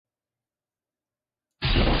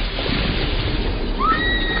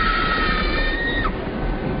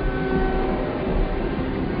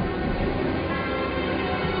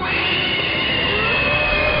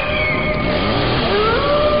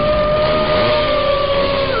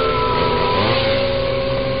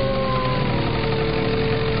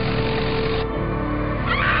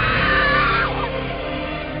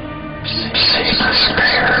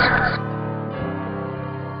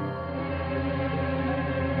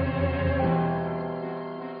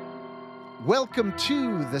Welcome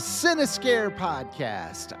to the Cinescare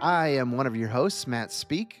podcast. I am one of your hosts, Matt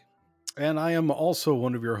Speak. And I am also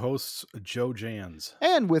one of your hosts, Joe Jans.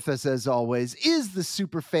 And with us, as always, is the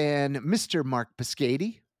superfan, Mr. Mark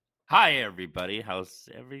Piscati. Hi, everybody. How's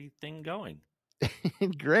everything going?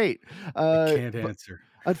 Great. I can't answer.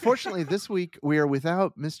 Unfortunately, this week we are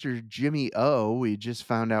without Mr. Jimmy O. We just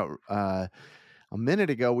found out a minute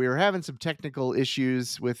ago we were having some technical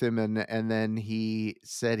issues with him, and then he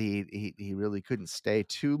said he really couldn't stay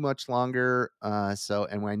too much longer.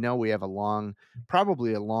 And I know we have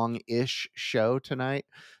probably a long-ish show tonight,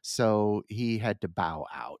 so he had to bow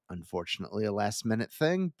out. Unfortunately, a last-minute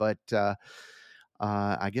thing, but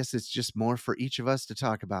I guess it's just more for each of us to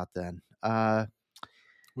talk about then.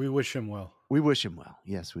 We wish him well. We wish him well.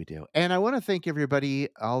 Yes, we do. And I want to thank everybody,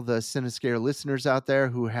 all the Cinescare listeners out there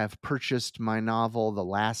who have purchased my novel, The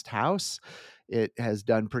Last House. It has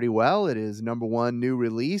done pretty well. It is #1 new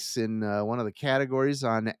release in one of the categories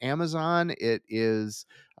on Amazon. It is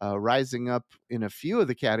rising up in a few of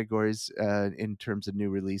the categories in terms of new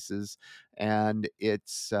releases. And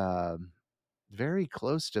it's very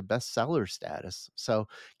close to bestseller status. So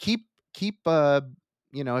keep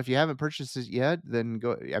if you haven't purchased it yet, then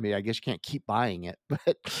go. I mean, I guess you can't keep buying it,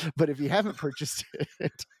 but if you haven't purchased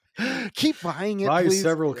it, keep buying it. Buy please.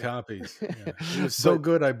 several copies. Yeah. It was so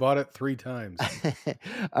good, I bought it 3 times.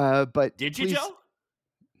 But did you, Joe?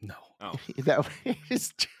 No. Oh, that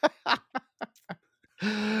was.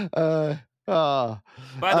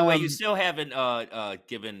 By the way, you still haven't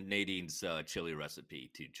given Nadine's chili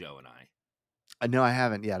recipe to Joe and I. No, I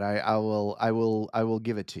haven't yet. I will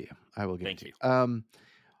give it to you. I will give Thank it to you. you.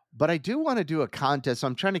 But I do want to do a contest. So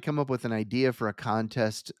I'm trying to come up with an idea for a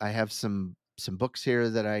contest. I have some books here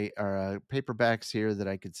that paperbacks here that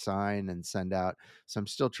I could sign and send out. So I'm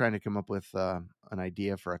still trying to come up with an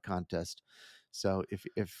idea for a contest. So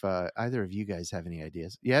if either of you guys have any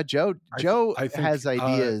ideas, yeah, Joe I think, has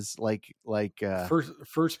ideas like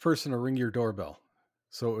first person to ring your doorbell.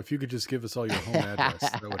 So if you could just give us all your home address,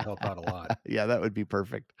 that would help out a lot. Yeah, that would be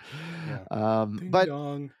perfect. Yeah. But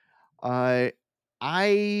dong.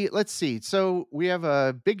 let's see. So we have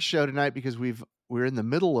a big show tonight because we're in the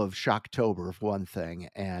middle of Shocktober, for one thing,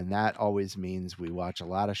 and that always means we watch a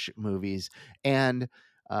lot of movies. And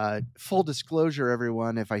full disclosure,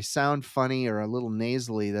 everyone, if I sound funny or a little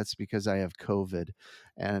nasally, that's because I have COVID,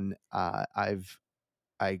 and I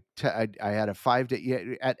had a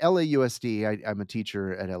 5-day at LAUSD. I'm a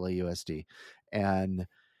teacher at LAUSD, and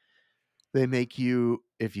they make you,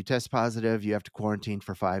 if you test positive, you have to quarantine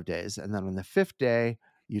for 5 days. And then on the 5th day,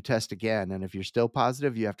 you test again. And if you're still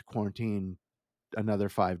positive, you have to quarantine another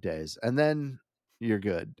 5 days. And then you're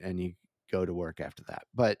good and you go to work after that.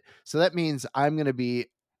 But so that means I'm going to be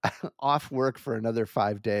off work for another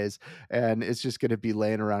 5 days. And it's just going to be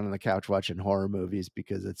laying around on the couch watching horror movies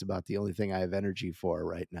because it's about the only thing I have energy for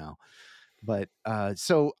right now. But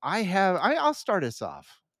so I'll start us off.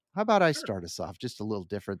 How about I start us off just a little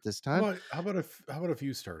different this time? How about if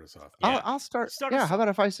you start us off? Yeah. I'll start. Yeah. How about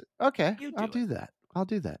if okay, I'll do that.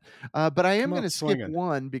 But I am going to skip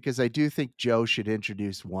one because I do think Joe should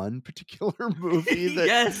introduce one particular movie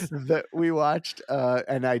that we watched,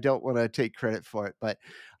 and I don't want to take credit for it. But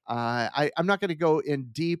I'm not going to go in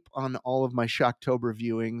deep on all of my Shocktober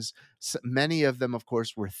viewings. So many of them, of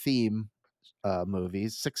course, were theme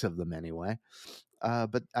movies, 6 of them anyway.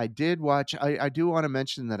 But I did watch. I do want to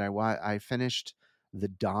mention that I finished the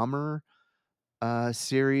Dahmer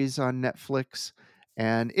series on Netflix,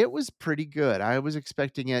 and it was pretty good. I was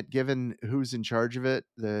expecting it, given who's in charge of it.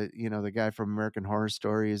 The guy from American Horror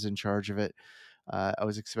Story is in charge of it. I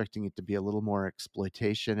was expecting it to be a little more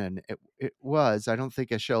exploitation, and it was. I don't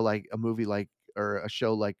think a show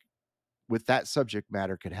with that subject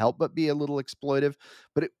matter could help but be a little exploitive,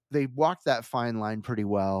 but they walked that fine line pretty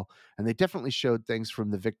well, and they definitely showed things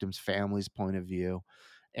from the victim's family's point of view.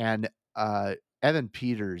 And Evan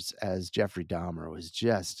Peters as Jeffrey Dahmer was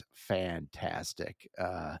just fantastic.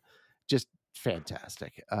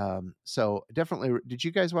 So definitely, did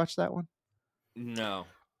you guys watch that one? No.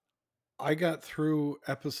 I got through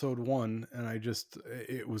episode 1 and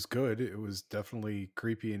it was good. It was definitely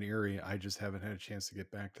creepy and eerie. I just haven't had a chance to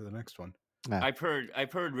get back to the next one. I've heard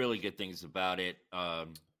really good things about it.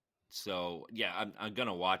 So yeah, I'm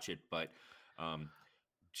gonna watch it, but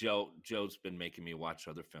Joe's been making me watch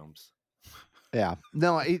other films. Yeah.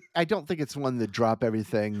 No, I don't think it's one that drop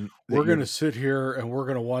everything. We're going to sit here and we're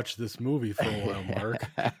going to watch this movie for a while, Mark.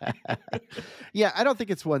 Yeah, I don't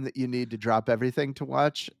think it's one that you need to drop everything to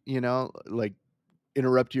watch, like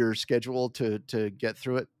interrupt your schedule to get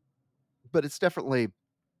through it. But it's definitely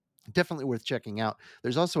definitely worth checking out.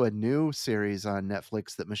 There's also a new series on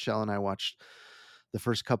Netflix that Michelle and I watched the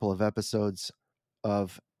first couple of episodes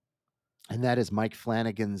of, and that is Mike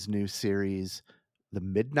Flanagan's new series, The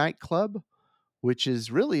Midnight Club, which is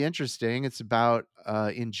really interesting. It's about,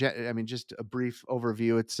 I mean, just a brief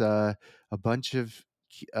overview. It's a bunch of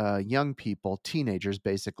young people, teenagers,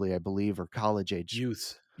 basically, I believe, or college age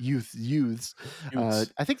youths. Youths.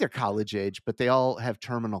 I think they're college age, but they all have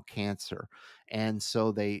terminal cancer, and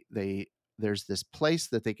so they there's this place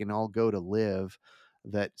that they can all go to live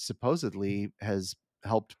that supposedly has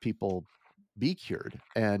helped people be cured.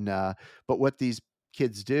 And but what these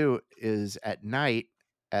kids do is at night,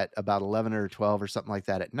 at about 11 or 12 or something like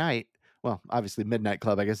that at night, well, obviously midnight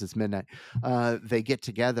club, I guess it's midnight, they get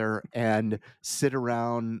together and sit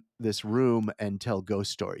around this room and tell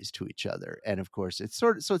ghost stories to each other. And of course, it's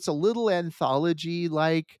sort of, so it's a little anthology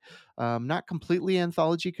like, not completely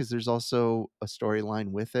anthology, because there's also a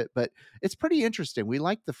storyline with it, but it's pretty interesting. We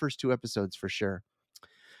liked the first 2 episodes for sure.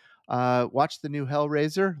 Watched the new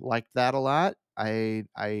Hellraiser, liked that a lot.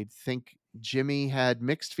 I think Jimmy had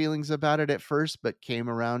mixed feelings about it at first, but came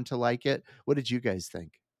around to like it. What did you guys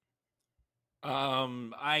think?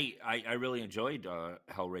 I really enjoyed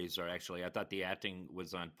Hellraiser. Actually, I thought the acting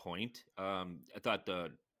was on point. I thought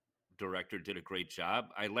the director did a great job.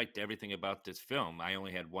 I liked everything about this film. I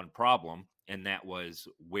only had one problem, and that was,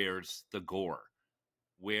 where's the gore?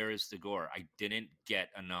 Where is the gore? I didn't get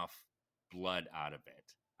enough blood out of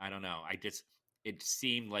it. I don't know. It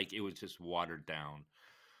seemed like it was just watered down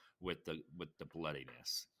with the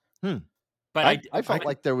bloodiness. Hmm. But I felt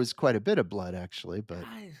like there was quite a bit of blood, actually, but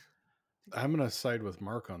I'm gonna side with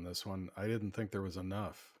Mark on this one. I didn't think there was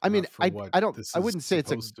enough. I mean, for what this I is wouldn't say it's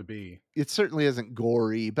supposed to be. it certainly isn't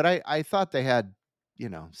gory, but I thought they had,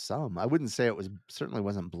 some. I wouldn't say it was, certainly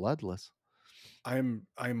wasn't bloodless. I'm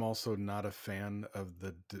also not a fan of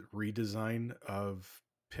the redesign of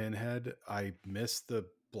Pinhead. I miss the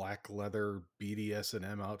black leather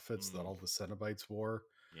BDSM outfits that all the Cenobites wore.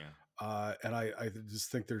 Yeah. And I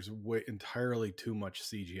just think there's entirely too much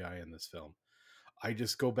CGI in this film. I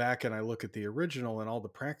just go back and I look at the original and all the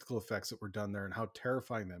practical effects that were done there and how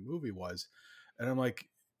terrifying that movie was. And I'm like,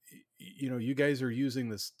 you guys are using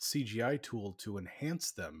this CGI tool to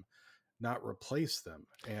enhance them, not replace them.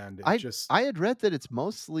 And I had read that it's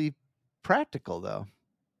mostly practical, though.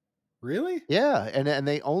 Really? Yeah, and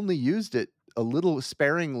they only used it a little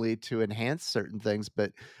sparingly to enhance certain things,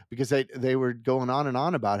 but because they were going on and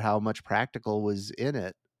on about how much practical was in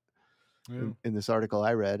it. Yeah. In this article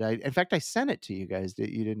I read. In fact, I sent it to you guys.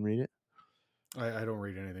 You didn't read it? I don't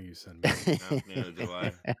read anything you send me. No, neither do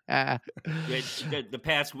I. The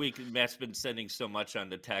past week, Matt's been sending so much on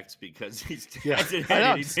the text because he hasn't had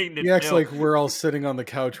anything to do. He acts like we're all sitting on the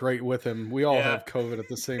couch right with him. We all have COVID at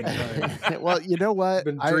the same time. Well, you know what? I've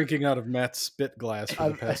been drinking out of Matt's spit glass for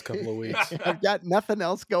the past couple of weeks. I've got nothing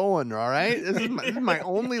else going, all right? This is my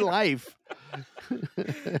only life.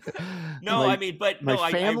 No, I mean, but my no,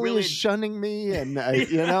 family I really is shunning me, and I need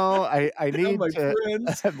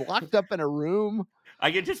to. I'm locked up in a room.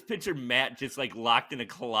 I can just picture Matt just like locked in a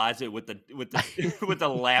closet with the with a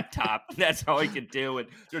laptop. That's how I could do it.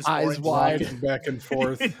 Just eyes wide, back and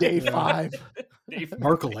forth. Day 5.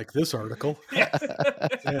 Mark will like this article.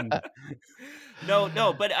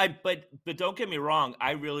 No, but don't get me wrong.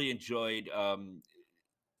 I really enjoyed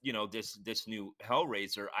this new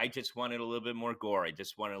Hellraiser. I just wanted a little bit more gore. I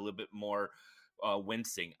just wanted a little bit more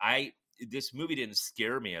wincing. This movie didn't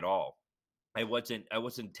scare me at all. I wasn't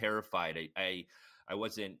terrified. I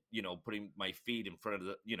wasn't, putting my feet in front of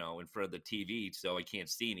the TV so I can't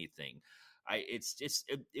see anything.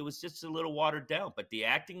 It was just a little watered down, but the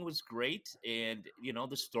acting was great, and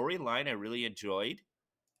the storyline I really enjoyed.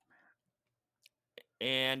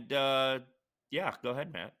 And yeah, go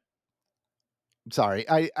ahead, Matt. Sorry,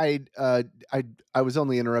 I was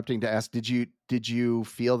only interrupting to ask, did you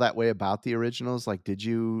feel that way about the originals? Like, did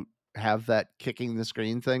you have that kicking the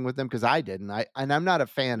screen thing with them? Because I didn't. I'm not a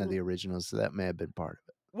fan of the originals, so that may have been part of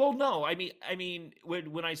it. Well, no, I mean,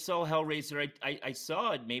 when I saw Hellraiser, I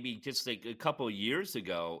saw it maybe just like a couple of years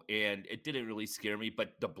ago, and it didn't really scare me.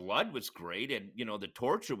 But the blood was great, and the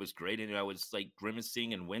torture was great, and I was like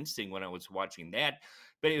grimacing and wincing when I was watching that.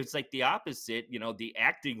 But it was like the opposite. The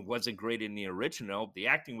acting wasn't great in the original. The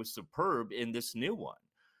acting was superb in this new one.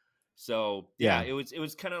 So yeah. it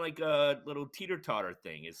was kind of like a little teeter-totter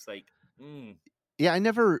thing. It's like, yeah, I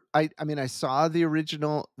mean, I saw the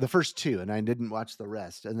original, the first 2, and I didn't watch the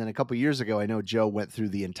rest. And then a couple years ago, I know Joe went through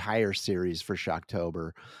the entire series for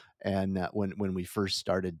Shocktober, and when we first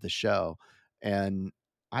started the show, and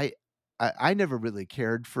I never really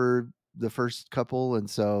cared for the first couple, and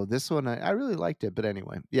so this one I really liked it. But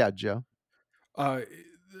anyway, yeah, Joe. Uh,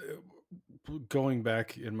 Going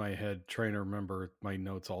back in my head, trying to remember my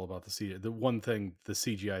notes all about the CGI. The one thing, the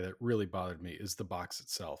CGI that really bothered me is the box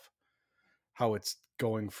itself. How it's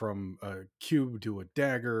going from a cube to a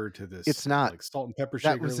dagger to It's this not. like salt and pepper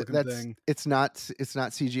That shaker was looking that's thing. it's not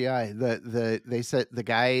CGI. They said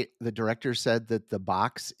the director said that the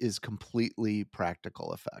box is completely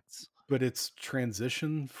practical effects. But it's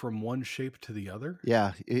transition from one shape to the other.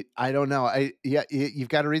 Yeah, I don't know. You've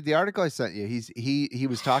got to read the article I sent you. He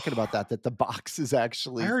was talking about that the box is I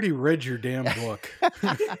actually. already read your damn book.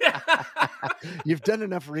 You've done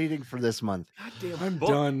enough reading for this month. Goddamn I'm book.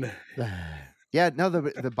 done. Yeah, no,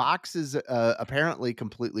 the box is apparently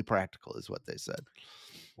completely practical, is what they said.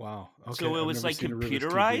 Wow. Okay. So it I've was never like seen a Rivers kid do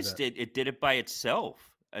computerized. that. It did it by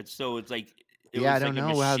itself. And so it's like it Yeah, I was don't like a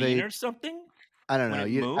know how machine they. or something I don't when know.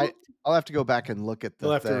 it moved. I'll have to go back and look at the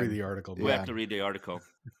You'll have to read thing. the article. We But have to read the article.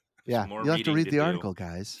 Yeah, More you'll have to reading read to the do. article,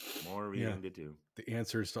 guys. More reading to do. the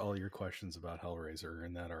answers to all your questions about Hellraiser are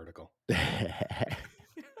in that article.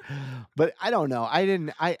 But I don't know.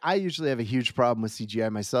 I usually have a huge problem with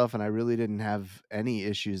CGI myself, and I really didn't have any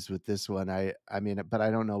issues with this one. I mean, but I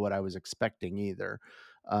don't know what I was expecting either.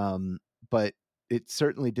 But it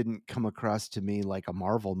certainly didn't come across to me like a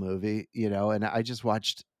Marvel movie, and I just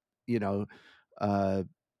watched, you know, uh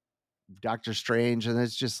Doctor Strange, and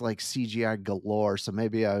it's just like CGI galore. So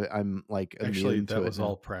maybe I'm like Actually, immune that to it was now.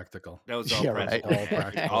 all practical. That was all Yeah, That was right. practical. all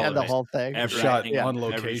practical. All And of the it. whole thing. It was Everything. shot Yeah. on Every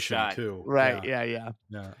location shot. too. Right. Yeah. Yeah.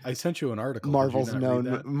 Yeah. I sent you an article. Did Marvel's you not read known.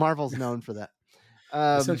 that? Marvel's known for that.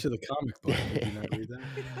 I sent you the comic book. Did you not read that?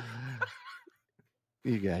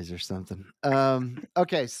 You guys are something.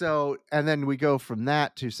 Okay, so and then we go from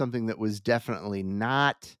that to something that was definitely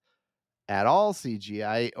not at all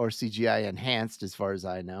CGI or CGI enhanced, as far as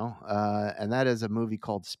I know, and that is a movie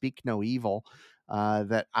called Speak No Evil.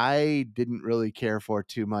 That I didn't really care for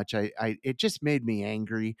too much. It just made me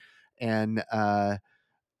angry, and I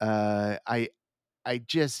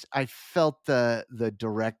felt the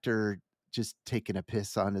director just taking a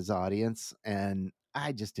piss on his audience, and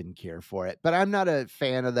I just didn't care for it. But I'm not a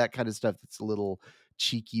fan of that kind of stuff that's a little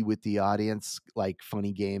cheeky with the audience, like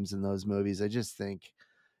funny games in those movies. I just think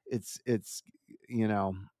it's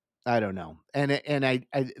I don't know. And I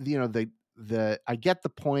the I get the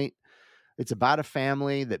point. It's about a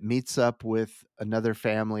family that meets up with another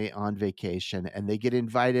family on vacation, and they get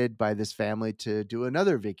invited by this family to do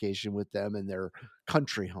another vacation with them in their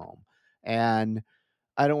country home. And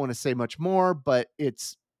I don't want to say much more, but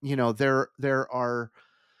it's, there are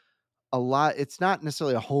a lot. It's not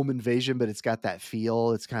necessarily a home invasion, but it's got that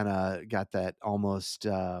feel. It's kind of got that almost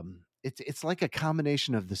it's like a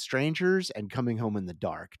combination of The Strangers and Coming Home in the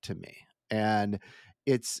Dark to me. And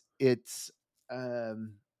it's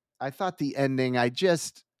um I thought the ending, it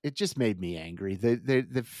just made me angry.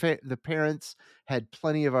 The parents had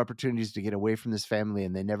plenty of opportunities to get away from this family,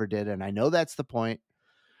 and they never did, and I know that's the point.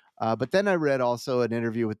 But then I read also an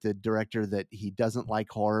interview with the director that he doesn't like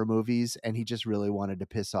horror movies, and he just really wanted to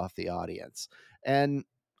piss off the audience. And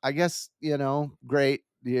I guess, great,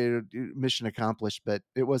 mission accomplished, but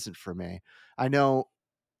it wasn't for me. I know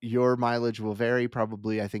your mileage will vary.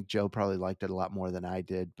 Probably, I think Joe probably liked it a lot more than I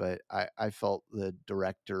did, but I felt the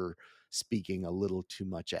director speaking a little too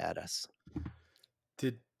much at us.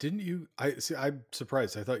 Didn't you? I see. I'm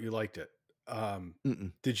surprised. I thought you liked it.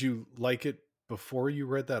 Mm-mm. Did you like it before you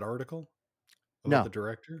read that article about No, the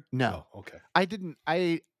director? no, Oh, okay. I didn't.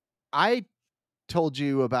 I told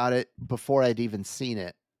you about it before I'd even seen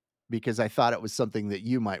it because I thought it was something that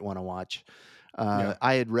you might want to watch. Yeah.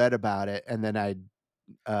 I had read about it, and then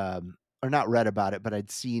or not read about it, but I'd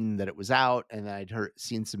seen that it was out, and I'd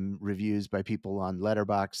seen some reviews by people on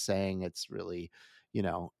Letterboxd saying it's really,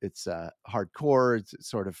 it's hardcore, it's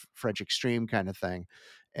sort of French extreme kind of thing.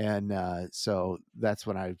 And so that's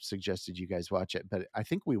when I suggested you guys watch it. But I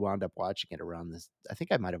think we wound up watching it around this. I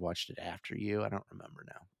think I might have watched it after you. I don't remember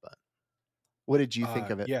now, but what did you think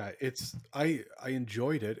of it? Yeah. I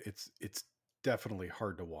enjoyed it. It's definitely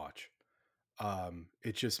hard to watch.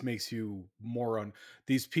 It just makes you more on.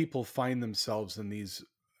 These people find themselves in these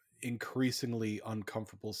increasingly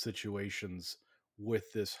uncomfortable situations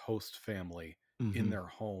with this host family in Mhm. their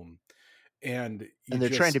home, and you And they're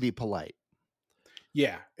trying to just be polite.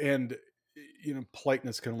 yeah, and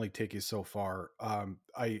politeness can only take you so far.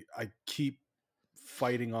 I keep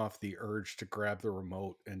fighting off the urge to grab the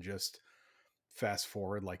remote and just fast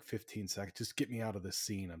forward like 15 seconds. Just get me out of this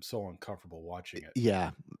scene. I'm so uncomfortable watching it.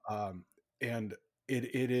 Yeah. And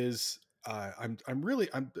it is. I'm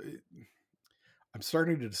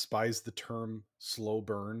starting to despise the term slow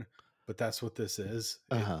burn, but that's what this is.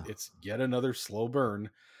 Uh-huh. It's yet another slow burn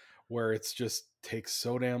where it's just takes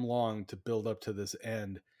so damn long to build up to this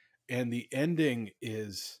end. And the ending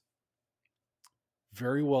is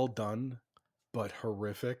very well done, but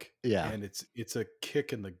horrific. Yeah. And it's a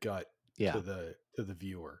kick in the gut Yeah. to the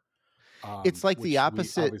viewer. It's like the Which we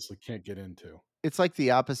opposite. obviously can't get into. It's like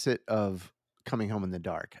the opposite of Coming Home in the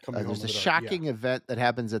Dark. Coming Home There's in a the Dark, shocking event that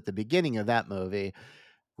happens at the beginning of that movie,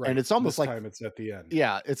 Right. and it's almost this like time it's at the end.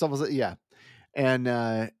 yeah, it's almost yeah. And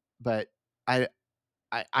but I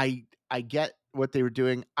I get what they were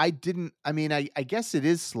doing. I mean, I guess it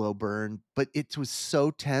is slow burn, but it was so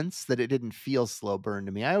tense that it didn't feel slow burn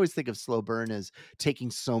to me. I always think of slow burn as taking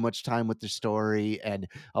so much time with the story and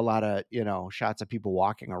a lot of, shots of people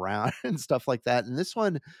walking around and stuff like that. And this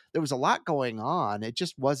one, there was a lot going on. It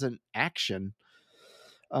just wasn't action.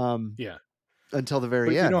 Yeah. Until the very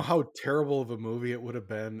But end. you know how terrible of a movie it would have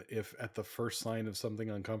been if at the first sign of something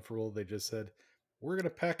uncomfortable, they just said, we're going to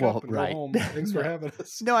pack up and go home. Thanks for having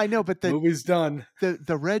us. No, I know, but the movie's done.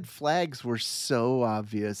 The red flags were so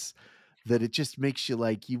obvious that it just makes you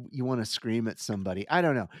like, you want to scream at somebody. I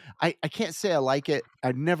don't know. I can't say I like it.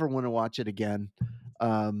 I never want to watch it again.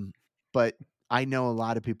 But I know a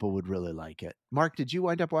lot of people would really like it. Mark, did you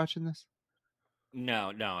wind up watching this?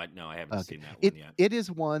 No, I haven't seen that one yet. It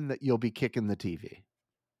is one that you'll be kicking the TV.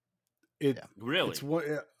 Really? It's what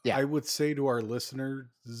I would say to our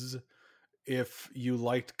listeners. If you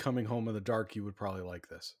liked Coming Home in the Dark, you would probably like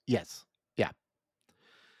this. Yes. Yeah.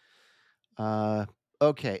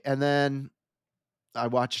 Okay. And then I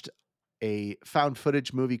watched a found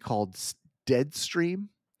footage movie called Deadstream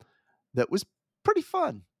that was pretty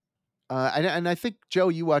fun. And I think, Joe,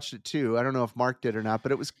 you watched it too. I don't know if Mark did or not,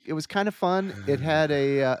 but it was kind of fun. It had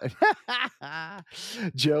a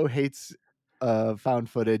Joe hates found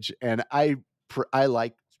footage, and I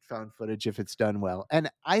like found footage if it's done well.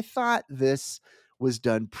 And I thought this was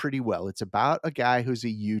done pretty well. It's about a guy who's a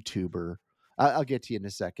YouTuber. I'll get to you in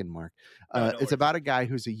a second, Mark. It's about a guy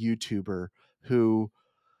who's a YouTuber who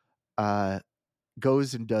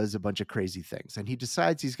goes and does a bunch of crazy things, and he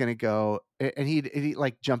decides he's going to go, and he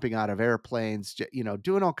like jumping out of airplanes,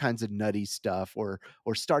 doing all kinds of nutty stuff, or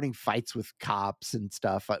starting fights with cops and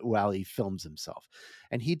stuff while he films himself.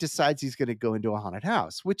 And he decides he's going to go into a haunted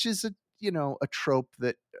house, which is a trope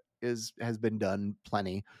that has been done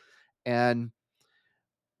plenty.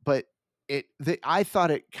 But I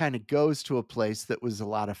thought it kind of goes to a place that was a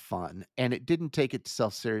lot of fun, and it didn't take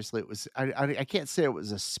itself seriously. It was, I can't say it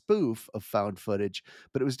was a spoof of found footage,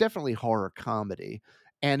 but it was definitely horror comedy.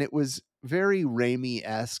 And it was very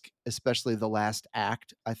Raimi-esque, especially the last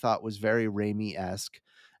act, I thought was very Raimi-esque.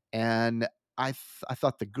 And I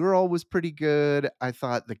thought the girl was pretty good. I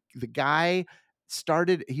thought the guy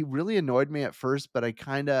he really annoyed me at first, but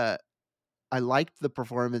I liked the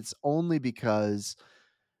performance only because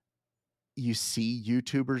you see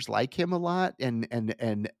YouTubers like him a lot, and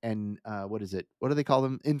what is it? What do they call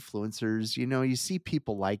them? Influencers. You see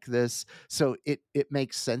people like this, so it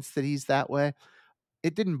makes sense that he's that way.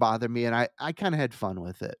 It didn't bother me, and I kind of had fun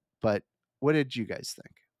with it. But what did you guys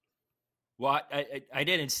think? Well, I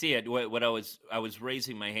didn't see it. What I was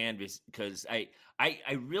raising my hand because I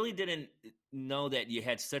really didn't know that you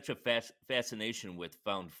had such a fascination with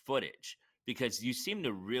found footage, because you seem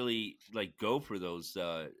to really like go for those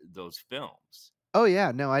films. Oh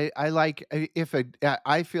yeah, no, I like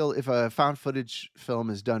I feel if a found footage film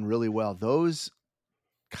is done really well, those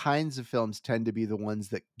kinds of films tend to be the ones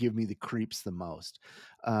that give me the creeps the most.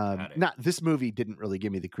 Not this movie didn't really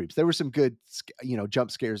give me the creeps. There were some good,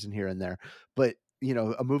 jump scares in here and there, but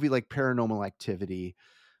a movie like Paranormal Activity,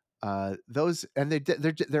 those, and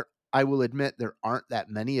they're I will admit there aren't that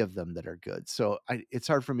many of them that are good. So it's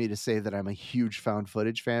hard for me to say that I'm a huge found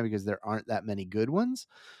footage fan because there aren't that many good ones.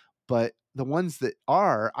 But the ones that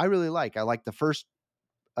are, I really like. I like the first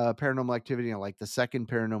Paranormal Activity. I like the second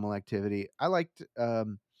Paranormal Activity. I liked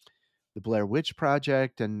the Blair Witch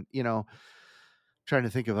Project, and trying to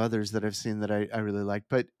think of others that I've seen that I really like.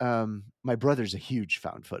 But my brother's a huge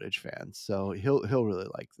found footage fan, so he'll really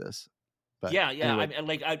like this. But yeah.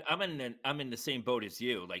 anyway. I'm in the same boat as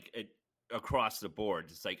you. Like across the board,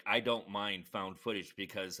 it's like I don't mind found footage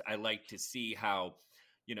because I like to see how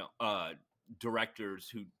directors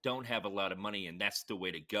who don't have a lot of money, and that's the way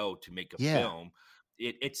to go to make a film.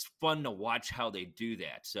 It's fun to watch how they do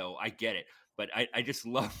that. So I get it. But I just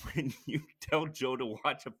love when you tell Joe to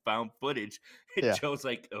watch a found footage, and Joe's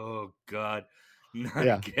like, "Oh God,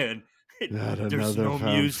 not again! There's no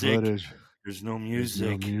music. Footage. There's no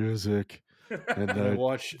music. There's no music." And I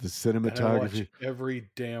watch the cinematography. I watch every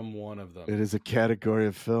damn one of them. It is a category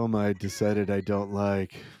of film I decided I don't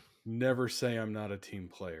like. Never say I'm not a team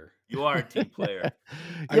player. You are a team player.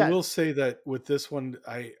 I Yeah, will say that with this one,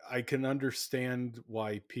 I can understand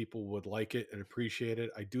why people would like it and appreciate it.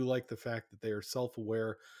 I do like the fact that they are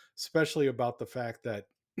self-aware, especially about the fact that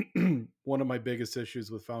one of my biggest issues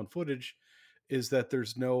with found footage is that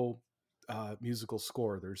there's no musical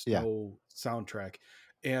score, there's yeah, no soundtrack,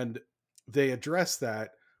 and they address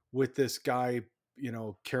that with this guy,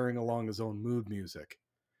 carrying along his own mood music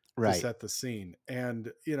to right. set the scene, and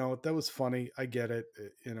that was funny. I get it,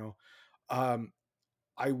 um,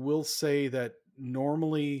 I will say that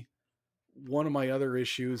normally one of my other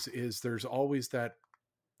issues is there's always that,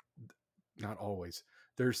 not always,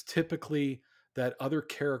 there's typically that other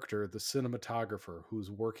character, the cinematographer who's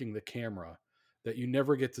working the camera that you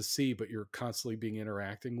never get to see, but you're constantly being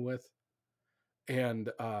interacting with. And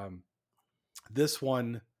this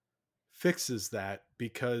one fixes that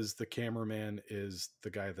because the cameraman is the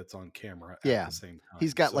guy that's on camera at Yeah. the same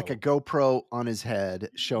He's time. got like a So, GoPro on his head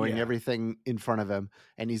showing yeah, everything in front of him,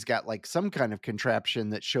 and he's got like some kind of contraption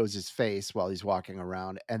that shows his face while he's walking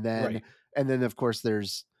around. right. And then of course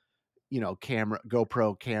there's,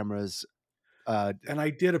 GoPro cameras And I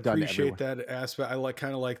did done appreciate everywhere. that aspect. I like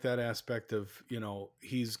kind of like that aspect of,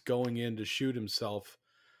 he's going in to shoot himself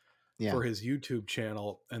Yeah. for his YouTube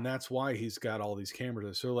channel, and that's why he's got all these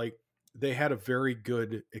cameras. So like they had a very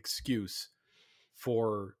good excuse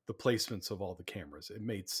for the placements of all the cameras. It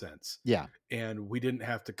made sense. Yeah. And we didn't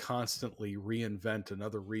have to constantly reinvent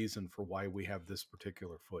another reason for why we have this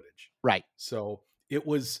particular footage. Right. So it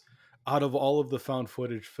was, out of all of the found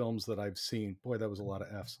footage films that I've seen, boy, that was a lot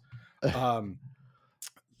of F's. Um,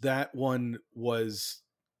 that one was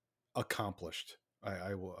accomplished.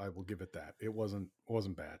 I will give it that. It wasn't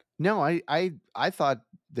bad. No, I thought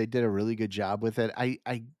they did a really good job with it.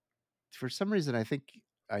 I for some reason I think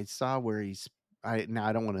I saw where he's I now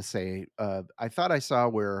I don't want to say I thought I saw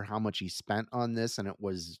where how much he spent on this, and it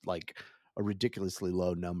was like a ridiculously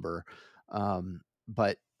low number.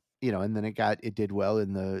 But and then it did well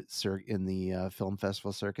in the film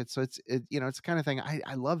festival circuit. So it's the kind of thing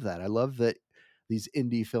I love that. I love that these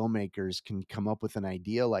indie filmmakers can come up with an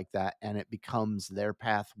idea like that, and it becomes their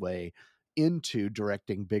pathway into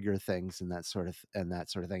directing bigger things and that sort of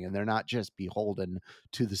thing, and they're not just beholden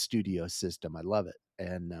to the studio system. I love it.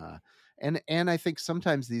 And I think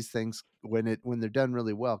sometimes these things, when they're done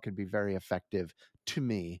really well, can be very effective to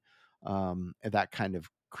me. And that kind of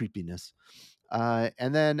creepiness.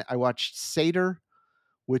 And then I watched Seder,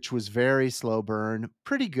 which was very slow burn,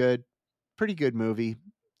 pretty good movie.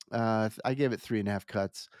 I gave it 3.5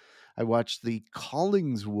 cuts. I watched the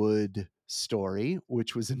Collingswood story,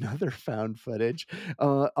 which was another found footage.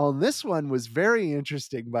 On this one was very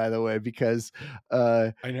interesting, by the way, because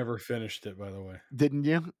I never finished it, by the way. didn't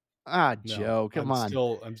you? Ah, No, Joe, come on.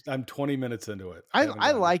 I'm 20 minutes into it. I haven't I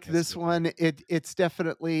gotten a like chance to this get back. one. It's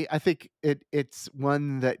definitely, I think it's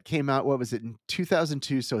one that came out, what was it, in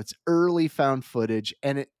 2002, so it's early found footage,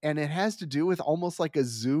 and it has to do with almost like a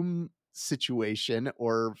Zoom situation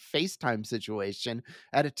or FaceTime situation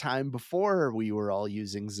at a time before we were all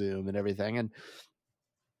using Zoom and everything. And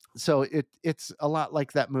so it's a lot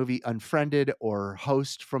like that movie Unfriended or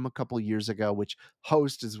Host from a couple years ago, which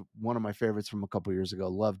Host is one of my favorites from a couple years ago.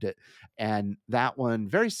 Loved it. And that one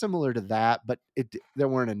very similar to that, but there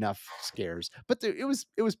weren't enough scares, but it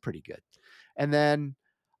was pretty good. And then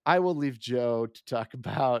I will leave Joe to talk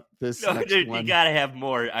about this No, next dude, you one. gotta have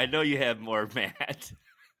more. I know you have more, Matt.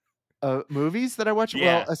 Movies that I watched, well,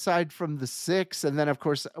 Yeah. aside from the 6, and then of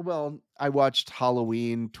course, well, I watched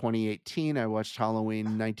Halloween 2018. I watched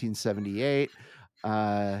Halloween 1978.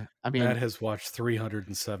 I Matt mean, has watched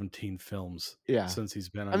 317 films yeah. since he's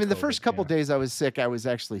been I on mean, the COVID. first couple Yeah. days I was sick, I was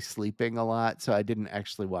actually sleeping a lot, so I didn't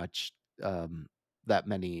actually watch that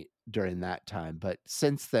many during that time. But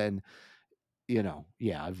since then,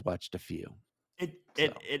 yeah, I've watched a few. It So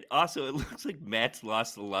it it also it looks like Matt's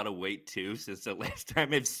lost a lot of weight too since the last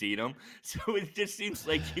time I've seen him. So it just seems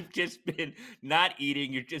like you've just been not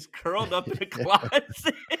eating. You're just curled up in a closet.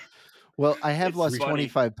 well, I have It's lost funny.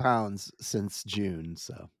 25 pounds since June,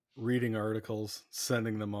 so Reading articles,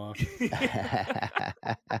 sending them off.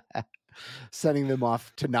 sending them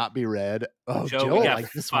off to not be read. Oh, Joe, we Joe, got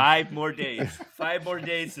like this one. 5 more days. 5 more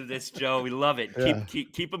days of this, Joe. We love it. Yeah.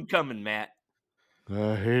 Keep them coming, Matt.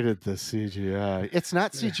 I hated the CGI. It's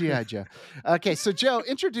not CGI, Joe. Okay, so Joe,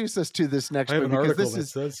 introduce us to this I next have one an because article that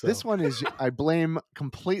says so. this one is I blame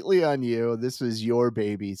completely on you. This is your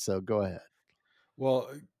baby, so go ahead. Well,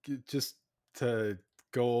 just to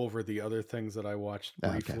go over the other things that I watched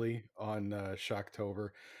Okay. briefly on Shocktober,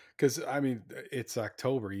 because I mean it's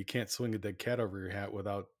October. You can't swing a dead cat over your hat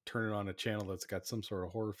without turning on a channel that's got some sort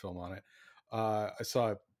of horror film on it. I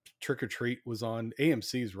saw Trick or Treat was on.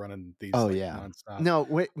 AMC's running these Oh like yeah. nonstop. No,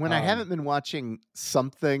 when I haven't been watching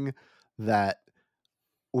something that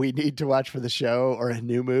we need to watch for the show or a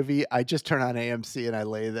new movie, I just turn on AMC and I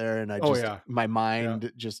lay there and Oh yeah, my yeah,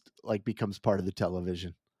 mind just like becomes part of the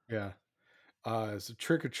television. yeah. So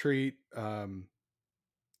Trick or Treat. God,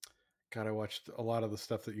 I watched a lot of the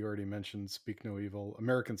stuff that you already mentioned. Speak No Evil,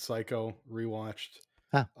 American Psycho, rewatched.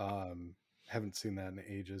 Huh. Haven't seen that in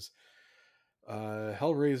ages.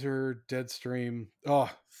 Hellraiser, Deadstream. Oh,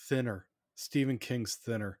 Thinner. Stephen King's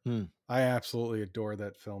Thinner. Hmm. I absolutely adore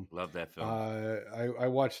that film. Love that film. I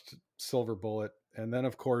watched Silver Bullet, and then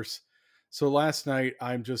of course, so last night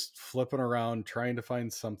I'm just flipping around trying to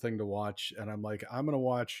find something to watch, and I'm like, I'm gonna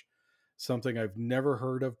watch something I've never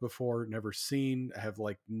heard of before, never seen. I have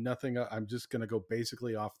like nothing. I'm just gonna go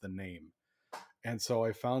basically off the name, and so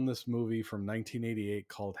I found this movie from 1988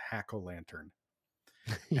 called Hack-O-Lantern,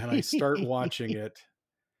 and I start watching it,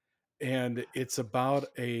 and it's about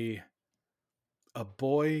a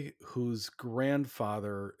boy whose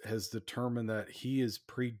grandfather has determined that he is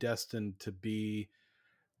predestined to be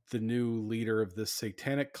the new leader of this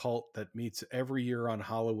satanic cult that meets every year on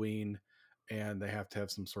Halloween, and they have to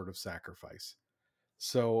have some sort of sacrifice.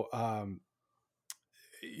 So,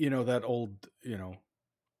 that old,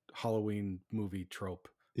 Halloween movie trope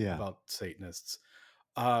Yeah. about Satanists.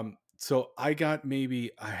 So I got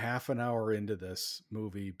maybe a half an hour into this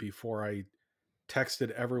movie before I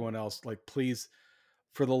texted everyone else, like, please,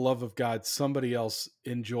 for the love of God, somebody else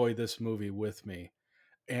enjoy this movie with me.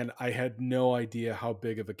 And I had no idea how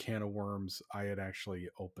big of a can of worms I had actually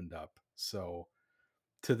opened up. So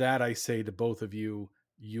to that, I say to both of you,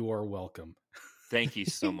 you are welcome. Thank you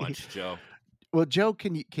so much, Joe. Well, Joe,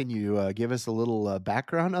 can you give us a little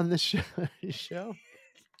background on this show?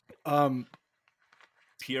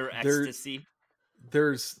 Pure ecstasy.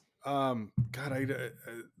 There's God,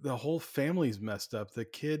 the whole family's messed up. The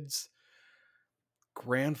kid's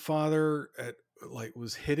grandfather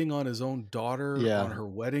was hitting on his own daughter on her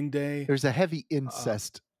wedding day. There's a heavy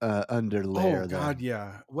incest underlayer. Oh God,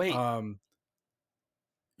 yeah. Wait.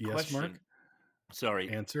 Yes, Question. Mark. Sorry.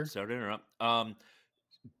 Answer. Sorry to interrupt.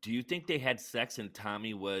 Do you think they had sex and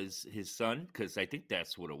Tommy was his son? Because I think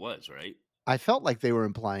that's what it was, right? I felt like they were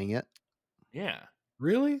implying it. Yeah.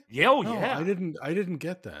 Really? Yeah. Oh, no, yeah. I didn't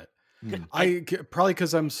get that. I probably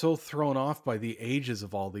because I'm so thrown off by the ages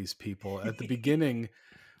of all these people. At the beginning,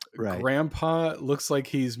 right. Grandpa looks like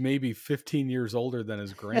he's maybe 15 years older than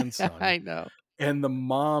his grandson. I know. And the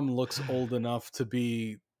mom looks old enough to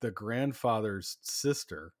be the grandfather's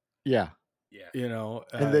sister. Yeah. Yeah.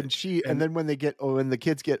 And then when the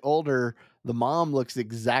kids get older, the mom looks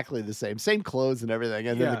exactly the same clothes and everything.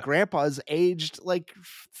 And then the grandpa's aged like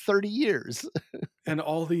 30 years. And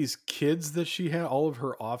all these kids that she had, all of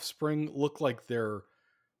her offspring look like they're,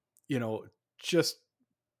 just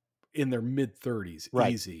in their mid 30s,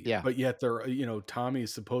 right. easy. Yeah. But yet they're, Tommy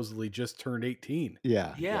supposedly just turned 18.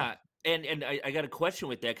 Yeah. And I got a question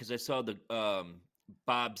with that because I saw the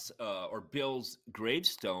Bob's or Bill's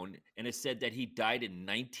gravestone, and it said that he died in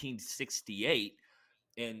 1968,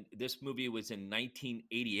 and this movie was in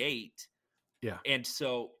 1988. Yeah. And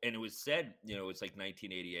it was said, it's like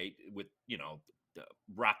 1988 with, the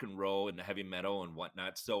rock and roll and the heavy metal and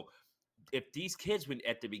whatnot. So if these kids, when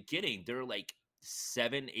at the beginning, they're like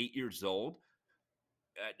 7, 8 years old,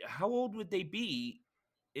 how old would they be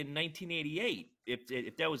in 1988 if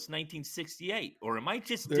that was 1968? Or am I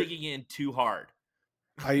just digging in too hard?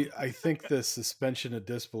 I think the suspension of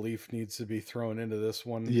disbelief needs to be thrown into this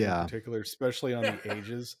one in particular, especially on the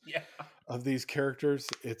ages of these characters.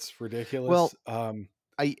 It's ridiculous. Well,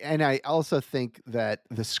 I also think that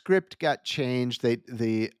the script got changed. I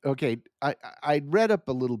read up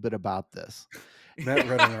a little bit about this. Matt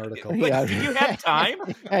read an article. Did you have time?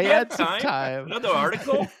 I had some time. Another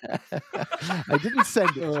article? I didn't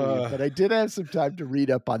send it to you, but I did have some time to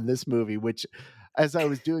read up on this movie, which as I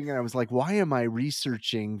was doing it, I was like, why am I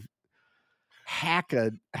researching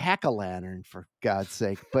Hack-O-Lantern, for God's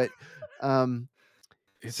sake? But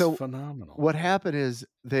it's so phenomenal. What happened is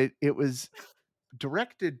that it was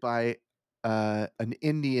directed by an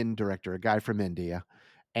Indian director, a guy from India,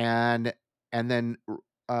 and then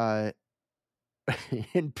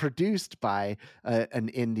and produced by an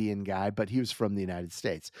Indian guy, but he was from the United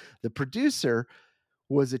States. The producer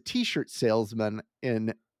was a t-shirt salesman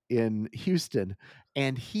in Houston,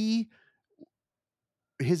 and his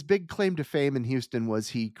big claim to fame in Houston was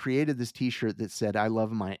he created this t-shirt that said, "I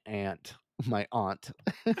love my aunt."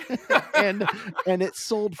 and it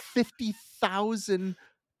sold 50,000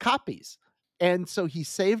 copies. And so he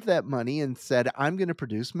saved that money and said, I'm going to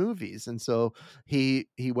produce movies. And so he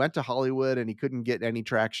went to Hollywood and he couldn't get any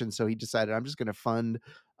traction. So he decided, I'm just going to fund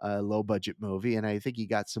a low budget movie. And I think he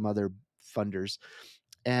got some other funders.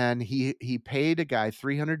 And he paid a guy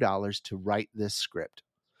 $300 to write this script.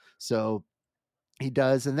 So he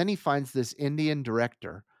does. And then he finds this Indian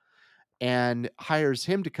director and hires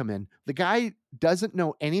him to come in. The guy doesn't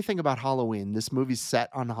know anything about Halloween. This movie's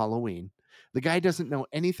set on Halloween. The guy doesn't know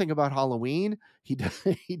anything about Halloween. He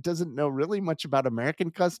doesn't know really much about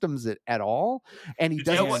American customs at all, and he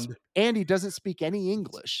doesn't speak any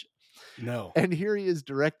English. No. And here he is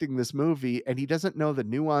directing this movie, and he doesn't know the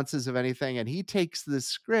nuances of anything. And he takes this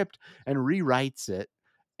script and rewrites it.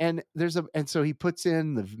 And so he puts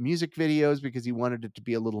in the music videos because he wanted it to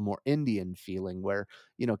be a little more Indian feeling, where,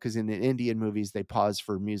 because in the Indian movies they pause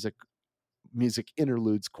for music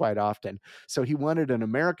interludes quite often. So he wanted an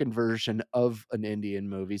American version of an Indian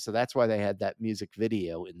movie. So that's why they had that music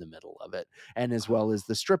video in the middle of it. And as well as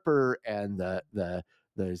the stripper and the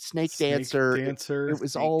snake dancer. It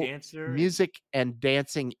was all music and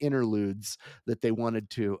dancing interludes that they wanted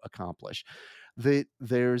to accomplish.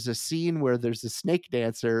 There's a scene where there's a snake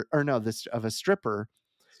dancer, of a stripper.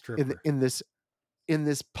 in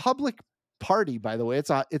this public party. By the way, it's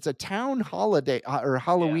a town holiday or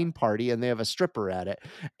Halloween party, and they have a stripper at it.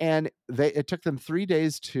 And it took them 3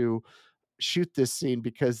 days to shoot this scene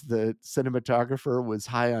because the cinematographer was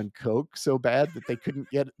high on coke so bad that they couldn't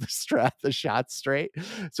get the shot straight.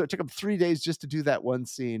 So it took them 3 days just to do that one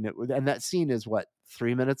scene. And that scene is what,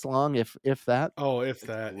 3 minutes long, if that. Oh, if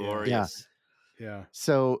that. Glorious. Yeah.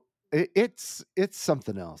 So it's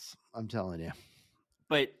something else, I'm telling you.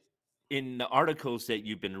 But in the articles that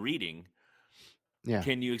you've been reading,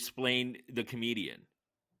 can you explain the comedian?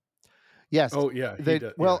 Yes. Oh yeah.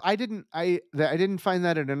 Well, I didn't find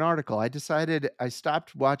that in an article. I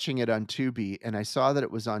stopped watching it on Tubi, and I saw that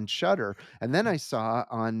it was on Shudder, and then I saw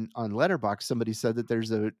on Letterboxd somebody said that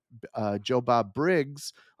there's a Joe Bob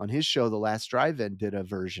Briggs on his show, The Last Drive-In, did a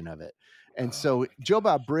version of it. And so Joe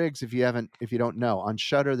Bob Briggs, if you don't know, on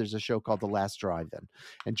Shudder there's a show called The Last Drive-In,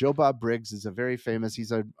 and Joe Bob Briggs is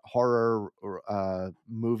he's a horror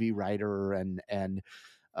movie writer, and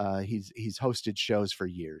he's hosted shows for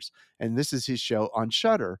years, and this is his show on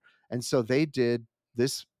Shudder. And so they did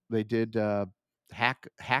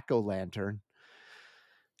Hack-O-Lantern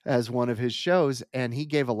as one of his shows, and he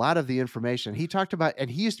gave a lot of the information. He talked about, and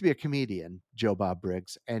he used to be a comedian, Joe Bob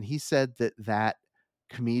Briggs, and he said that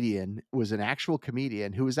comedian was an actual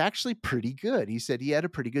comedian who was actually pretty good. He said he had a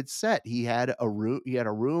pretty good set. He had a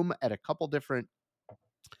room at a couple different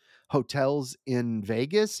hotels in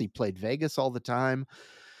Vegas. He played Vegas all the time,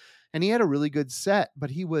 and he had a really good set,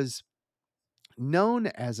 but he was known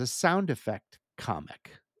as a sound effect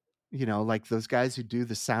comic, like those guys who do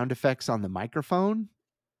the sound effects on the microphone,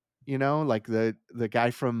 like the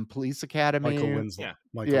guy from Police Academy. Michael Winslow.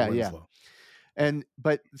 Yeah.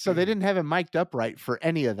 But so they didn't have him mic'd up right for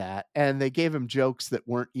any of that. And they gave him jokes that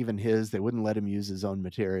weren't even his. They wouldn't let him use his own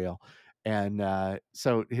material. And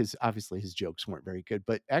so obviously his jokes weren't very good,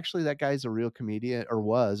 but actually that guy's a real comedian, or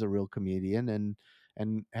was a real comedian,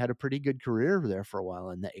 and had a pretty good career there for a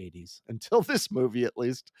while in the 80s, until this movie, at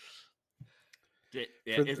least.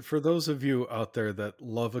 For those of you out there that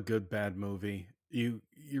love a good bad movie, you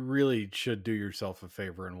really should do yourself a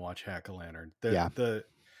favor and watch Hack-O-Lantern.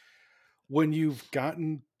 When you've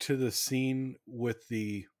gotten to the scene with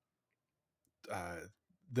the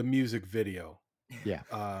music video,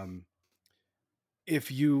 if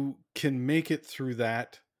you can make it through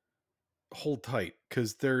that, hold tight,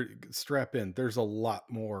 because strap in. There's a lot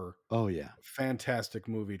more. Oh yeah, fantastic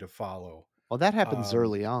movie to follow. Well, that happens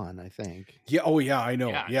early on, I think. Yeah. Oh yeah, I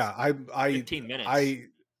know. Yeah, I 15 minutes.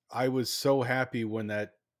 I was so happy when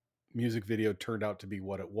that music video turned out to be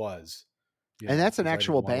what it was. And that's an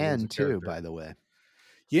actual band too, by the way.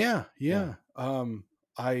 Yeah.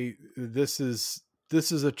 This is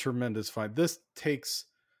a tremendous find. This takes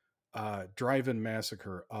Drive-In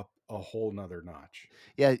Massacre up a whole nother notch.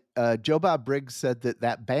 Yeah, Joe Bob Briggs said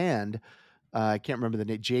that band, I can't remember the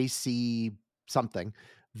name, JC something,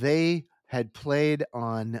 they had played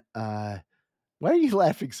on why are you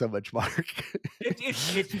laughing so much, Mark?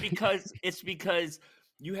 It's because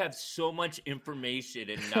you have so much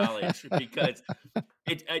information and knowledge, because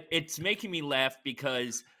it's making me laugh,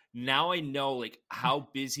 because now I know like how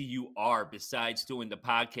busy you are besides doing the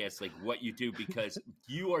podcast, like what you do, because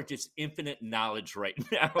you are just infinite knowledge right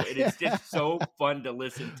now. And it's just so fun to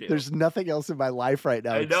listen to. There's nothing else in my life right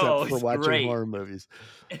now I know, except for it's watching great. horror movies.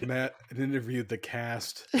 Matt interviewed the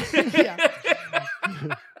cast. Yeah.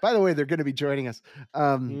 By the way, they're going to be joining us.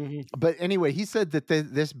 Mhm. But anyway, he said that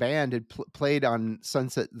this band had played on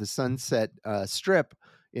the Sunset Strip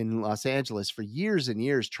in Los Angeles for years and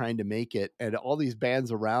years, trying to make it, and all these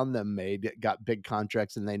bands around them got big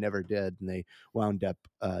contracts, and they never did, and they wound up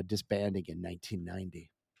disbanding in 1990.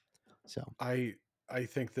 So I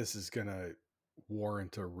think this is gonna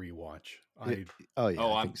warrant a rewatch. I'm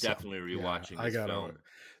definitely rewatching this film.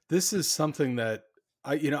 This is something that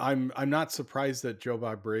I'm not surprised that Joe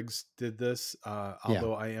Bob Briggs did this.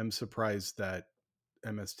 Although I am surprised that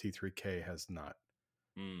MST3K has not.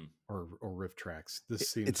 Or Riff Tracks.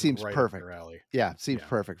 This seems right perfect. Up their alley. Yeah, it seems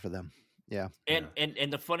perfect for them. Yeah.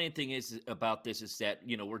 And the funny thing is about this is that,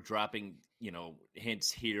 we're dropping,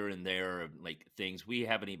 hints here and there of like things we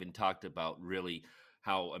haven't even talked about, really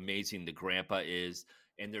how amazing the grandpa is.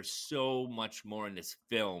 And there's so much more in this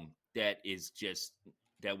film that is just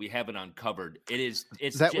that we haven't uncovered. It's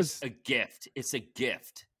just a gift. It's a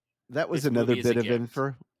gift. That was another bit of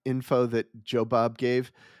info that Joe Bob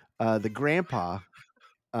gave. The grandpa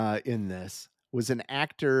in this was an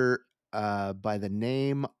actor by the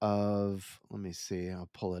name of, let me see, I'll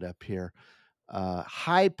pull it up here.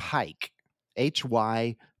 Hy Pyke,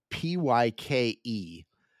 Hypyke.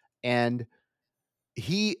 And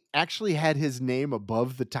he actually had his name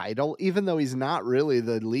above the title, even though he's not really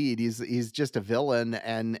the lead. He's just a villain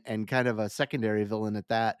and kind of a secondary villain at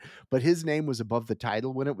that. But his name was above the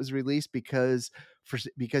title when it was released because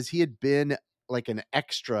he had been like an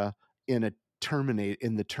extra in the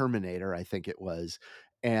Terminator, I think it was.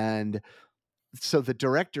 And so the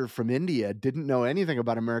director from India didn't know anything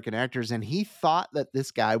about American actors, and he thought that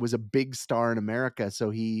this guy was a big star in America.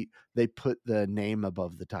 So they put the name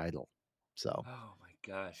above the title. So. Oh my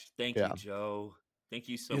gosh. Thank you, Joe. Thank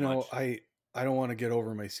you so much. I don't want to get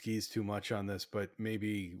over my skis too much on this, but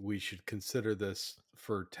maybe we should consider this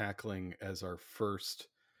for tackling as our first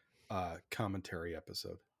commentary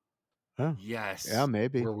episode. Oh, yes. Yeah,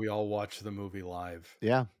 maybe. Where we all watch the movie live.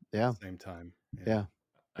 Yeah. At the same time. Yeah.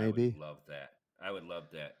 Maybe. I would love that. I would love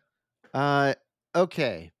that.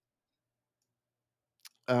 Okay.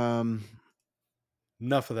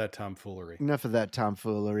 Enough of that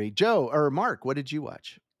tomfoolery. Joe or Mark, what did you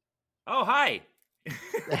watch? Oh, hi.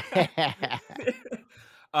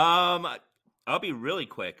 I'll be really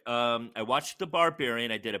quick. I watched The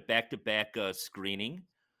Barbarian. I did a back-to-back screening.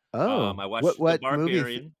 Oh, I watched The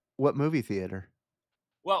Barbarian. What movie theater?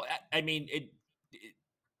 Well, I mean,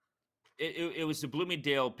 it was the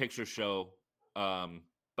Bloomingdale Picture Show,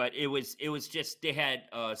 but it was just they had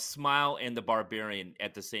Smile and The Barbarian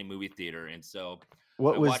at the same movie theater, and so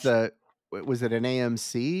was it an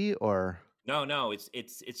AMC or? No, it's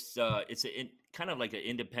kind of like an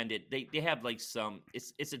independent. They have like some.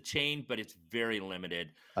 It's a chain, but it's very limited.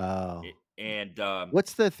 Oh, and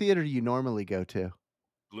what's the theater you normally go to?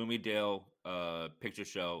 Bloomingdale Picture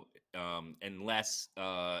Show. Unless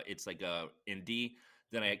it's like a indie,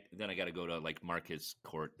 then I got to go to like Marcus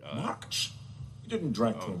Court. Marcus, you didn't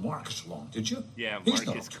drag poor Marcus along, did you? Yeah, He's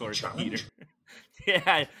Marcus Court challenge.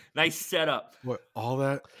 Yeah, nice setup. What all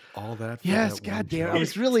that? Yes, goddamn! I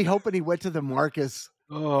was really hoping he went to the Marcus.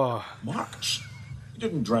 Oh, Marcus, you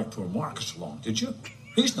didn't drag poor Marcus along, did you?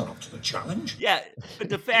 He's not up to the challenge. Yeah, but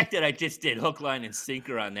the fact that I just did hook, line, and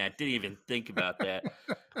sinker on that, didn't even think about that.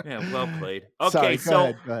 Yeah, well played. Okay,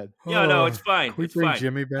 Sorry, go ahead. Yeah, no, it's fine. Can we it's bring fine.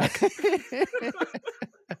 Jimmy back?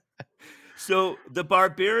 So The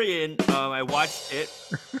Barbarian, I watched it.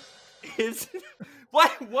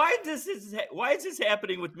 Why is this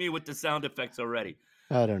happening with me with the sound effects already?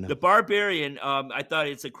 I don't know. The Barbarian, I thought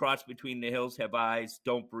it's a cross between The Hills Have Eyes,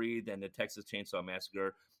 Don't Breathe, and the Texas Chainsaw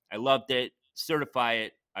Massacre. I loved it. Certify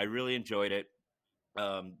it. I really enjoyed it.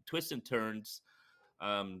 Twists and turns.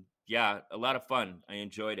 Yeah, a lot of fun. I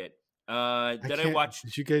enjoyed it. Then I watched.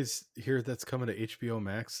 Did you guys hear that's coming to HBO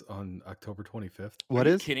Max on October 25th? Are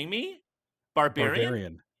you kidding me?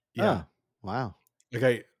 Barbarian? Oh, Yeah. wow.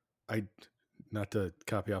 Like I not to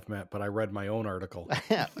copy off Matt, but I read my own article.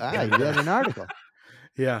 You read an article.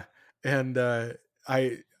 Yeah. And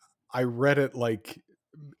I read it like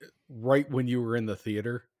right when you were in the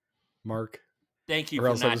theater, Mark. Thank you for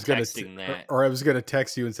not texting that. Or I was going to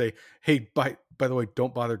text you and say, hey, by the way,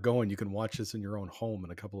 don't bother going. You can watch this in your own home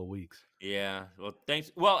in a couple of weeks. Yeah. Well,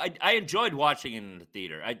 thanks. Well, I enjoyed watching it in the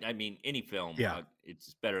theater. I mean, any film,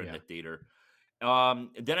 it's better in the theater.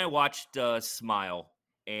 Then I watched Smile.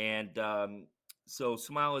 And So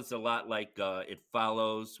Smile is a lot like It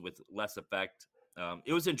Follows with less effect.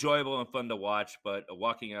 It was enjoyable and fun to watch, but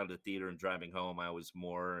walking out of the theater and driving home, I was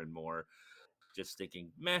more and more just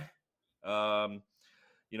thinking, meh. Um,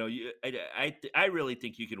 I really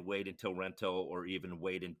think you can wait until rental or even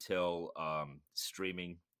wait until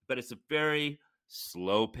streaming, but it's a very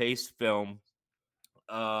slow paced film.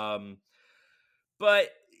 Um, but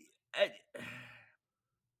I,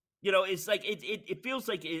 it's like it feels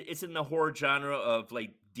like it's in the horror genre of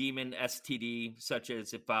like demon STD, such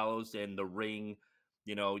as It Follows and The Ring.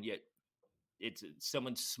 Yet it's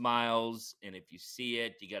someone smiles, and if you see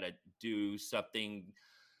it, you got to do something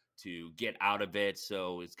to get out of it.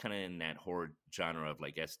 So it's kind of in that horror genre of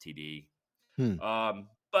like STD. Hmm.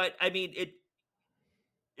 But I mean,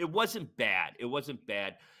 it wasn't bad. It wasn't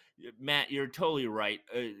bad. Matt, you're totally right.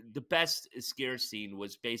 The best scare scene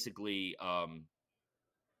was basically uh,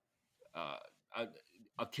 a,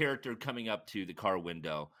 a character coming up to the car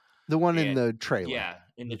window. The one in And the trailer. yeah,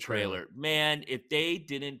 in the trailer. Man, if they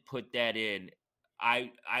didn't put that in,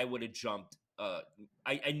 I would have jumped. I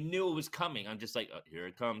knew it was coming. I'm just like, oh, here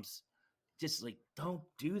it comes. Just like, don't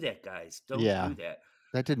do that, guys. Don't do that.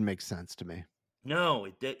 That didn't make sense to me. No,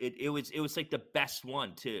 it was like the best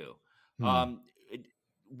one too.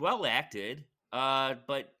 Well acted,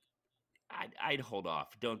 but I'd hold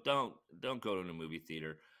off. Don't go to the movie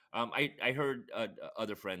theater. I heard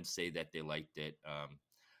other friends say that they liked it,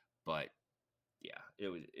 but yeah,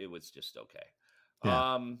 it was just okay.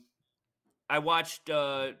 Yeah.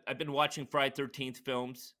 I've been watching Friday 13th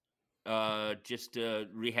films, just to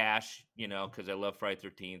rehash, because I love Friday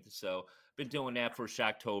 13th. So been doing that for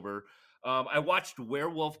Shocktober. I watched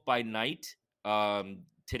Werewolf by Night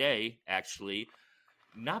today, actually.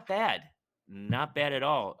 Not bad, not bad at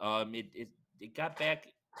all. It got back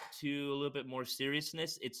to a little bit more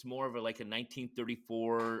seriousness. It's more of like a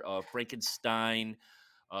 1934 Frankenstein,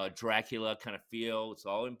 Dracula kind of feel. It's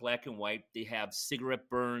all in black and white. They have cigarette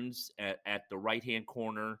burns at the right hand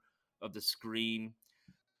corner of the screen.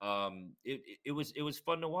 It was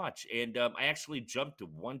fun to watch, and I actually jumped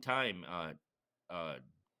one time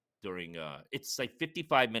during. It's like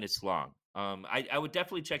 55 minutes long. I would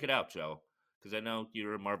definitely check it out, Joe, because I know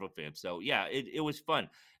you're a Marvel fan. So yeah, it was fun,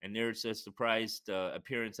 and there's a surprised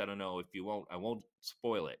appearance. I don't know if you won't. I won't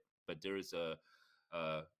spoil it, but there is a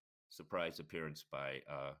surprise appearance by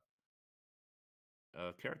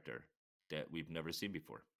a character that we've never seen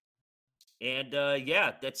before. And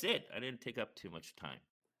yeah, that's it. I didn't take up too much time.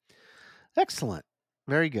 Excellent.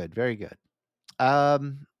 Very good. Very good.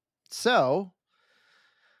 So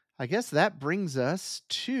I guess that brings us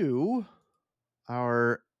to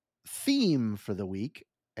our theme for the week,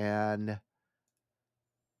 and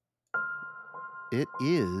it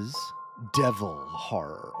is devil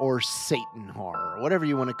horror or Satan horror, whatever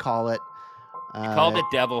you want to call it. You called it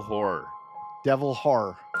devil horror. Devil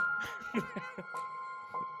horror.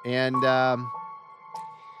 And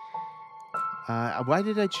why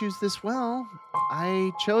did I choose this? Well,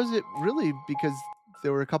 I chose it really because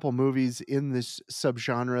there were a couple movies in this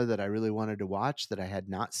subgenre that I really wanted to watch that I had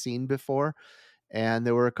not seen before. And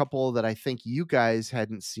there were a couple that I think you guys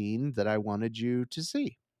hadn't seen that I wanted you to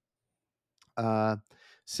see.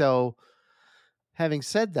 So having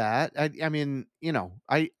said that, I mean,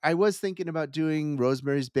 I was thinking about doing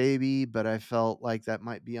Rosemary's Baby, but I felt like that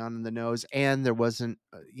might be on the nose, and there wasn't,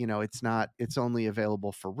 it's only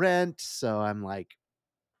available for rent. So I'm like,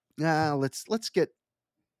 let's get,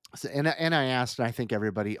 and I asked, and I think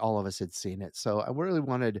all of us had seen it. So I really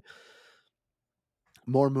wanted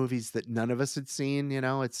more movies that none of us had seen.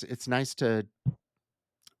 It's nice to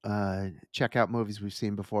check out movies we've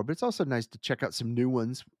seen before, but it's also nice to check out some new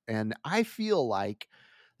ones. And I feel like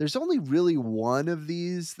there's only really one of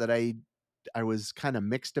these that I was kind of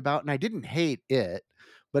mixed about, and I didn't hate it,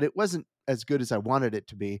 but it wasn't as good as I wanted it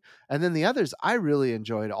to be. And then the others, I really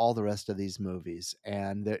enjoyed all the rest of these movies.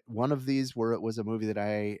 And that one of these was a movie that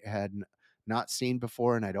I had not seen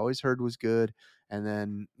before and I'd always heard was good. And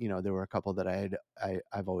then, there were a couple that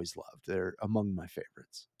I've always loved. They're among my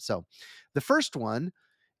favorites. So the first one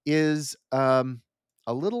is a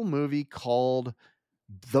little movie called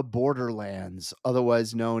The Borderlands,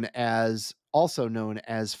 also known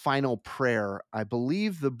as Final Prayer. I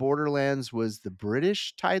believe The Borderlands was the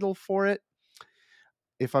British title for it,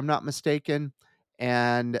 if I'm not mistaken.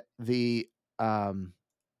 And I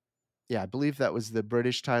believe that was the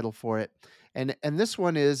British title for it. And this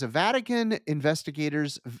one is Vatican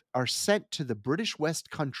investigators are sent to the British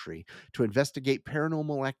West Country to investigate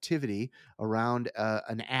paranormal activity around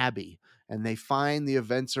an abbey. and they find the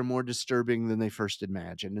events are more disturbing than they first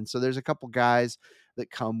imagined. And so there's a couple guys that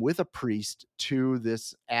come with a priest to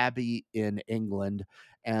this abbey in England,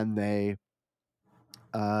 and they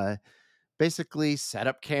basically set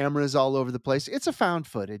up cameras all over the place. It's a found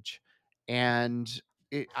footage, and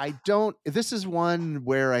this is one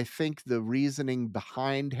where I think the reasoning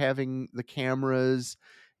behind having the cameras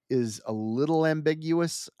is a little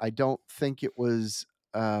ambiguous. I don't think it was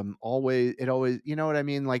always, you know what I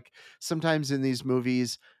mean? Like sometimes in these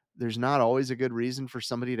movies, there's not always a good reason for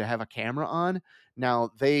somebody to have a camera on. Now,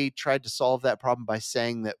 they tried to solve that problem by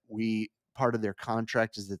saying that part of their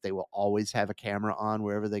contract is that they will always have a camera on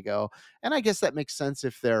wherever they go. And I guess that makes sense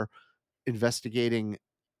if they're investigating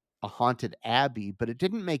a haunted abbey, but it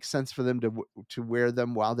didn't make sense for them to wear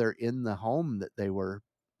them while they're in the home that they were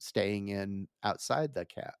staying in outside the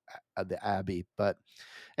abbey. But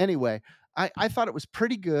anyway, I thought it was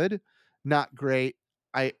pretty good, not great.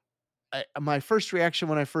 My first reaction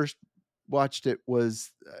when I first watched it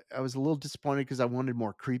was I was a little disappointed because I wanted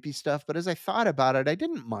more creepy stuff. But as I thought about it, I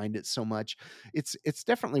didn't mind it so much. It's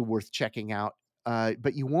definitely worth checking out.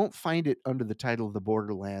 But you won't find it under the title of The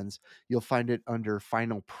Borderlands. You'll find it under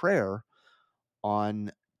Final Prayer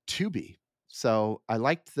on Tubi. So I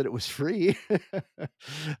liked that it was free.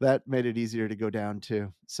 That made it easier to go down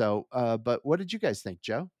too. So, but what did you guys think,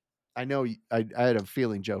 Joe? I know I had a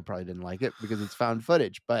feeling Joe probably didn't like it because it's found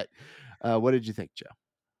footage, but what did you think, Joe?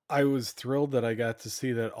 I was thrilled that I got to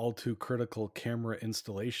see that all too critical camera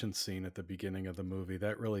installation scene at the beginning of the movie.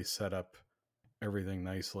 That really set up everything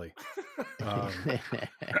nicely.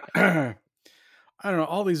 I don't know.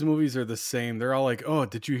 All these movies are the same. They're all like, "Oh,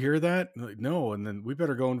 did you hear that?" Like, no, and then we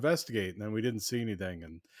better go investigate. And then we didn't see anything.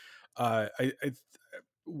 And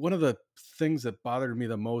one of the things that bothered me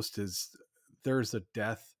the most is there's a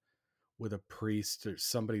death with a priest or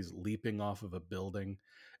somebody's leaping off of a building,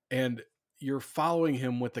 and you're following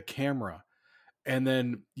him with the camera. And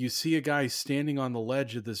then you see a guy standing on the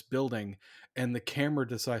ledge of this building, and the camera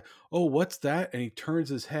decides, "Oh, what's that?" And he turns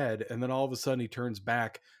his head, and then all of a sudden he turns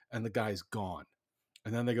back, and the guy's gone.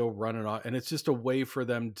 And then they go running off, and it's just a way for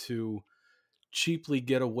them to cheaply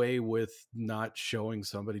get away with not showing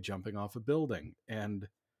somebody jumping off a building. And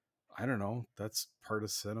I don't know, that's part of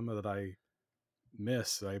cinema that I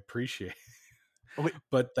miss. I appreciate.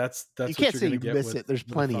 But that's you what can't you're say going you to get miss with it. There's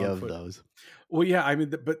with plenty found of footage. those. Well, yeah, I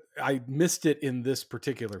mean, but I missed it in this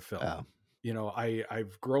particular film. Oh. You know,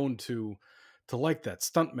 I've grown to like that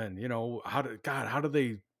stuntmen. You know, how do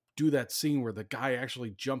they do that scene where the guy actually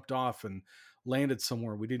jumped off and landed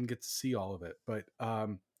somewhere? We didn't get to see all of it, but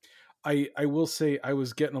I will say I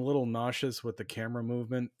was getting a little nauseous with the camera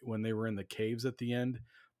movement when they were in the caves at the end.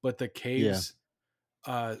 But the caves,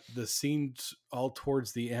 the scenes all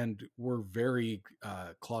towards the end were very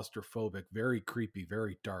claustrophobic, very creepy,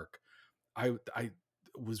 very dark. I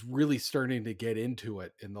was really starting to get into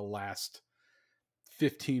it in the last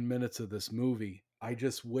 15 minutes of this movie. I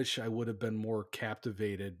just wish I would have been more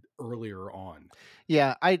captivated earlier on.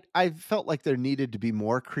 Yeah, I felt like there needed to be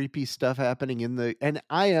more creepy stuff happening and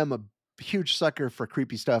I am a huge sucker for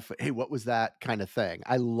creepy stuff. Hey, what was that kind of thing?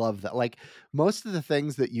 I love that. Like most of the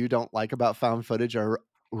things that you don't like about found footage are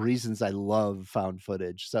reasons I love found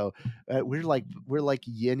footage. So we're like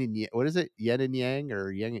yin and yang. What is it? Yin and yang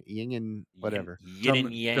or yin and whatever. Yin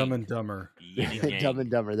and yang. Dumb and Dumber. Yin and yang. Dumb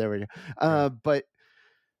and Dumber. There we go. But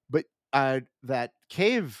that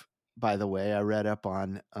cave, by the way, I read up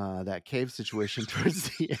on that cave situation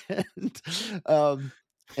towards the end.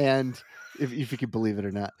 And if you can believe it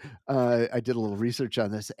or not, I did a little research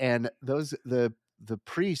on this, and the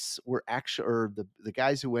priests were actually, or the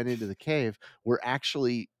guys who went into the cave were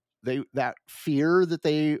actually, that fear that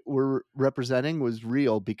they were representing was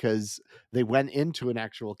real because they went into an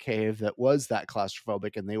actual cave that was that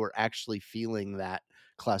claustrophobic, and they were actually feeling that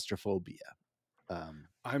claustrophobia.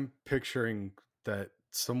 I'm picturing that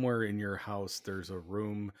somewhere in your house there's a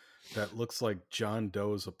room that looks like John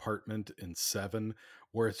Doe's apartment in Seven,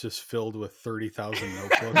 where it's just filled with 30,000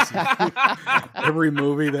 notebooks. Every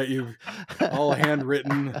movie that you've all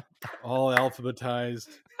handwritten, all alphabetized.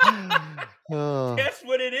 Oh, That's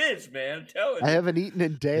what it is, man. I'm telling you. I haven't eaten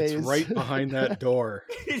in days. It's right behind that door.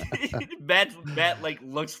 Matt like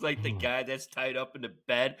looks like the guy that's tied up in the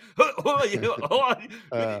bed.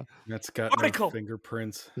 That's got Article. no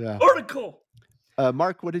fingerprints. Yeah. Article.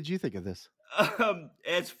 Mark, what did you think of this?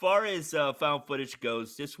 As far as found footage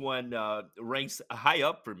goes, this one ranks high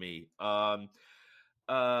up for me. I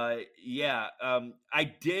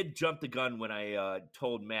did jump the gun when I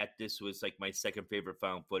told Matt this was like my second favorite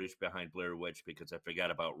found footage behind Blair Witch because I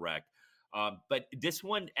forgot about Wreck. But this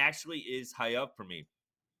one actually is high up for me.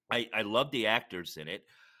 I love the actors in it.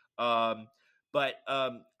 But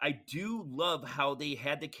I do love how they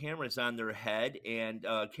had the cameras on their head and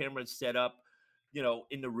cameras set up,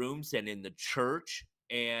 in the rooms and in the church.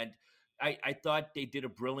 And I thought they did a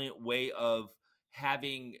brilliant way of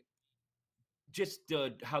having just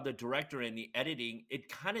how the director and the editing, it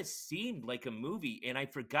kind of seemed like a movie, and I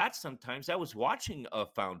forgot sometimes I was watching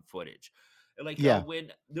found footage, like Yeah.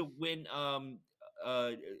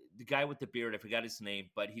 uh the guy with the beard, I forgot his name,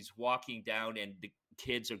 but he's walking down and the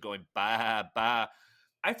kids are going ba ba.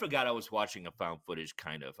 I forgot I was watching a found footage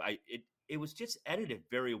kind of. It was just edited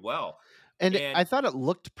very well, And and I thought it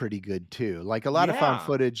looked pretty good too. Like a lot of found yeah.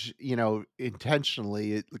 footage,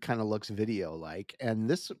 intentionally it kind of looks video like, and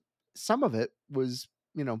this some of it was,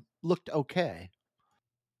 looked okay.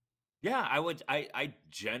 Yeah, I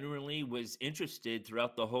generally was interested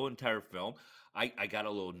throughout the whole entire film. I got a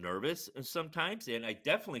little nervous sometimes, and I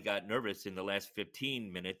definitely got nervous in the last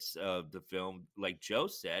 15 minutes of the film, like Joe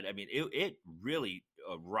said. I mean, it really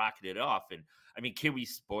rocketed off. And I mean, can we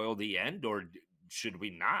spoil the end, or should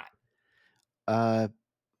we not? Uh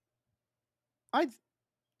I'd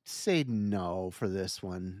say no for this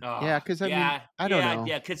one. Yeah, Oh, cuz I mean, yeah, I don't yeah, know.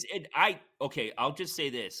 yeah. Because okay, I'll just say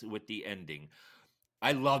this with the ending.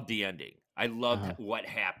 I loved the ending. I loved Uh-huh. what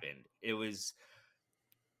happened. It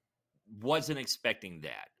wasn't expecting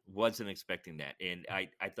that. Wasn't expecting that. And I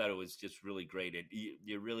thought it was just really great. And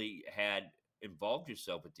you really had involved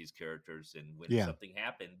yourself with these characters. And when Yeah. something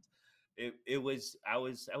happened, I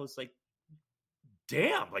was like,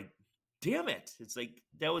 damn, like, damn it. It's like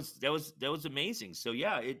that was amazing. So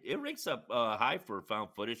yeah, it ranks up high for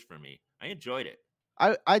found footage for me. I enjoyed it.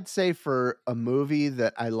 I'd say for a movie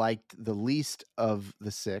that I liked the least of the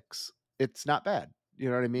 6, it's not bad. You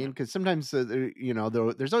know what I mean? Yeah. Because sometimes,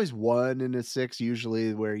 there's always one in a 6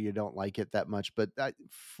 usually where you don't like it that much. But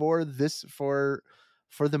for this, for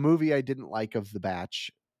the movie I didn't like of the batch,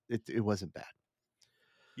 it wasn't bad.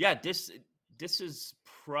 Yeah, this is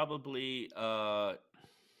probably I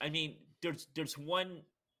mean, there's one.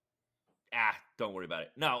 Don't worry about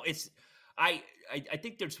it. No, it's I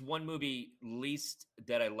think there's one movie least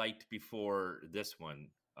that I liked before this one.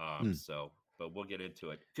 Mm. So, but we'll get into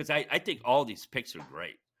it because I think all these picks are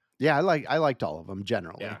great. Yeah, I liked all of them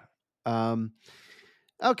generally. Yeah. Um,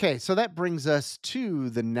 okay, so that brings us to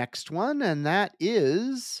the next one, and that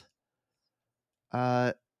is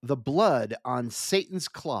Uh, The Blood on Satan's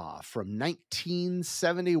Claw from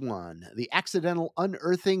 1971. The accidental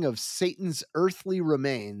unearthing of Satan's earthly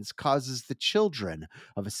remains causes the children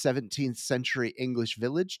of a 17th century English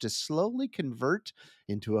village to slowly convert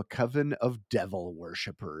into a coven of devil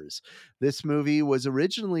worshippers. This movie was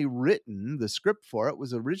originally written, the script for it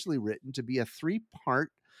was originally written to be a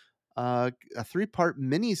three-part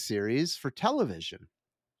miniseries for television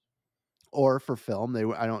or for film.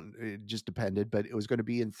 It just depended, but it was going to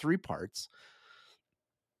be in 3 parts.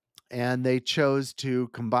 And they chose to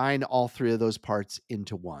combine all 3 of those parts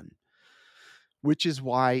into one, which is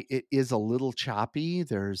why it is a little choppy.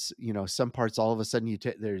 There's, some parts all of a sudden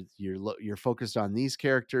you're focused on these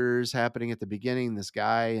characters happening at the beginning, this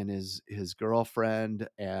guy and his girlfriend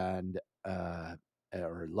and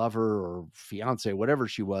or lover or fiance, whatever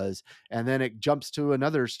she was, and then it jumps to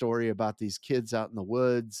another story about these kids out in the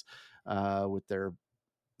woods with their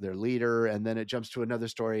leader, and then it jumps to another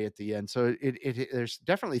story at the end. So there's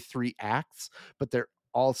definitely 3 acts, but they're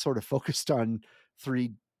all sort of focused on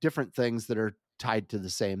 3 different things that are tied to the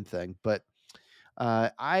same thing. But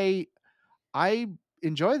I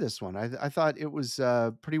enjoy this one. I thought it was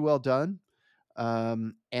pretty well done,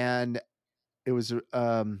 and it was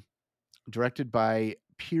directed by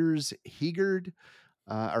Piers Haggard,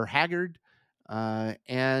 Haggard.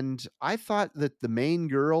 And I thought that the main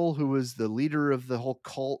girl, who was the leader of the whole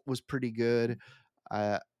cult, was pretty good.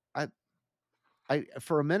 Uh, I,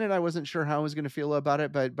 for a minute, I wasn't sure how I was going to feel about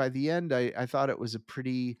it, but by the end, I thought it was a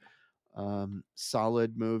pretty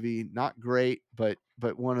solid movie. Not great, but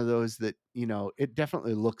one of those that it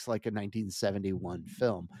definitely looks like a 1971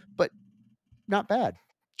 film, but not bad.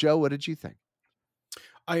 Joe, what did you think?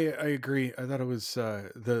 I agree. I thought it was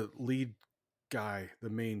the lead guy, the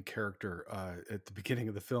main character at the beginning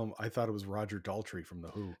of the film. I thought it was Roger Daltrey from The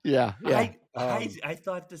Who. Yeah, yeah, I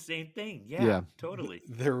thought the same thing. Yeah, yeah, totally.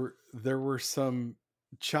 There were some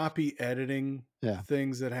choppy editing yeah,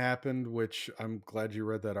 things that happened, which I'm glad you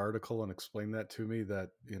read that article and explained that to me,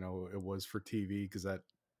 that it was for TV, because that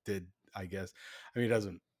did, I guess, I mean, it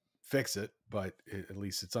doesn't fix it, but at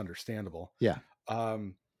least it's understandable. yeah.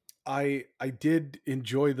 I did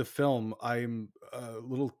enjoy the film. I'm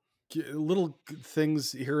little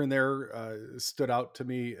things here and there stood out to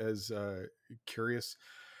me as curious.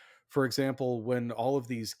 for example, when all of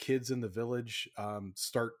these kids in the village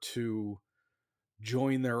start to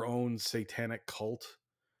join their own satanic cult,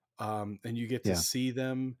 and you get to Yeah. see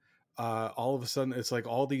them, all of a sudden it's like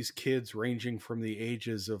all these kids ranging from the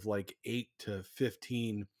ages of like 8 to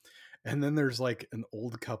 15, and then there's like an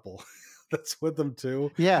old couple that's with them too,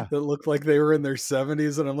 Yeah. that look like they were in their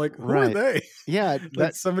 70s, and I'm like, who are Right. they? Yeah. Like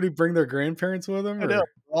That somebody bring their grandparents with them, I know. or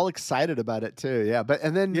We're all excited about it too. Yeah. But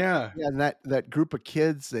and then yeah. yeah, and that group of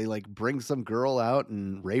kids, they like bring some girl out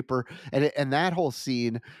and rape her. And that whole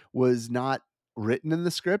scene was not written in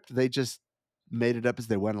the script. They just made it up as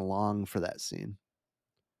they went along for that scene.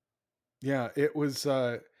 Yeah, it was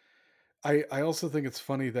I also think it's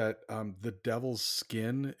funny that the devil's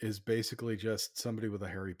skin is basically just somebody with a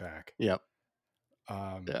hairy back. Yep.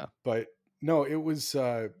 Yeah. But no, it was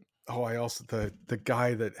I also the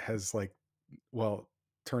guy that has like, well,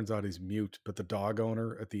 turns out he's mute, but the dog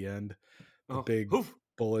owner at the end, the Oh, big hoof.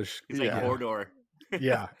 bullish, He's like Yeah. Hodor.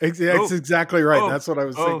 yeah, it's Oh, exactly right. oh, That's what I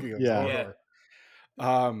was oh, thinking of, Yeah. yeah.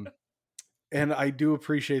 Hodor. And I do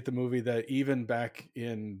appreciate the movie that even back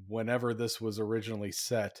in whenever this was originally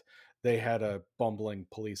set, they had a bumbling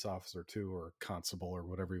police officer too, or constable, or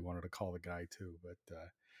whatever you wanted to call the guy too. But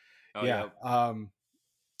Oh, yeah, yeah.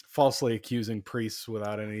 falsely accusing priests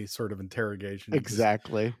without any sort of interrogation. Just,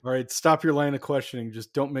 Exactly. all right, stop your line of questioning.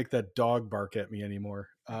 Just don't make that dog bark at me anymore.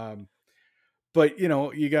 But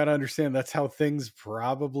you got to understand that's how things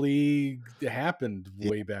probably happened Yeah.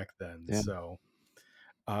 way back then. Yeah. So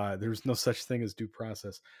there's no such thing as due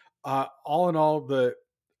process. All in all,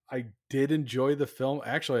 I did enjoy the film.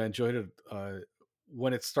 Actually, I enjoyed it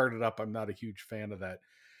when it started up. I'm not a huge fan of that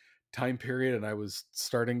time period, and I was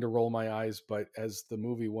starting to roll my eyes. But as the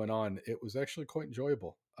movie went on, it was actually quite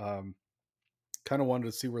enjoyable. Kind of wanted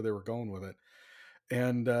to see where they were going with it,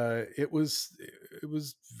 and it was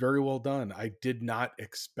very well done. I did not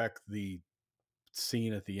expect the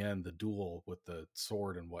scene at the end, the duel with the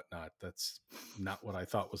sword and whatnot. That's not what I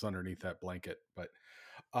thought was underneath that blanket. But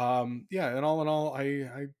yeah, and all in all,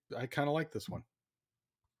 I kind of like this one.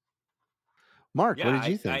 Mark, what Yeah,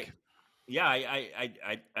 did you think? yeah,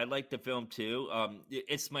 I like the film too.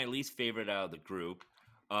 It's my least favorite out of the group.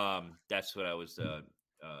 That's what I was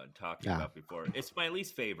talking Yeah. about before. It's my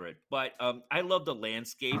least favorite, but I love the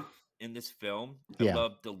landscape in this film. I Yeah.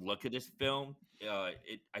 love the look of this film. I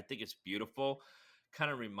think it's beautiful. Kind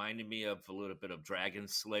of reminded me of a little bit of Dragon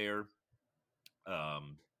Slayer,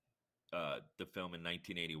 um, the film in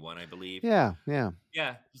 1981, I believe. Yeah. Yeah.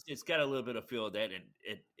 Yeah, it's got a little bit of feel of that, and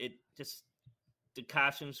it just the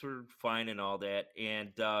costumes were fine and all that.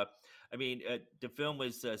 And I mean, the film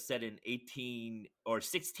was set in 18 or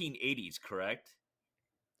 1680s, correct?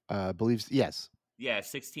 Believes yes. Yeah,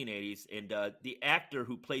 1680s. And the actor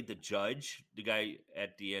who played the judge, the guy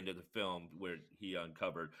at the end of the film where he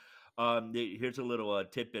uncovered, here's a little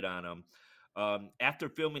tidbit on him. After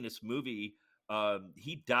filming this movie,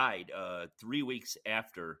 he died 3 weeks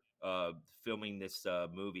after filming this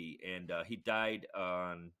movie, and he died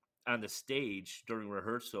on the stage during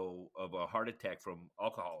rehearsal of a heart attack from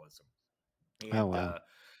alcoholism. Oh And wow.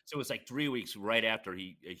 so it was like 3 weeks right after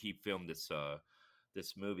he filmed this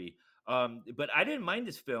movie. But I didn't mind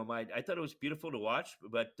this film. I thought it was beautiful to watch,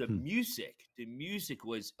 but Hmm. the music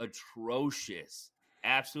was atrocious,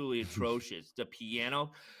 absolutely atrocious. The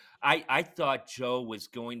piano, I thought Joe was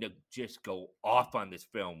going to just go off on this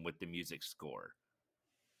film with the music score.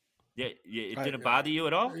 Yeah, it didn't bother you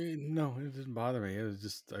at all? No, it didn't bother me. It was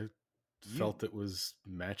just I You felt it was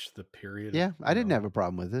matched the period of Yeah, I didn't have a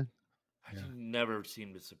problem with it. Yeah. You never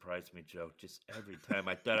seem to surprise me, Joe. Just every time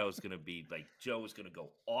I thought I was gonna be like Joe was gonna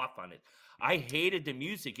go off on it. I hated the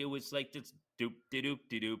music. It was like this doop de doop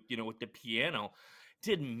de doop, with the piano.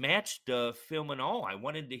 Didn't match the film at all. I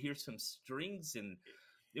wanted to hear some strings, and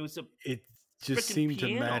it was a It just freaking seemed to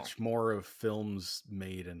piano. match more of films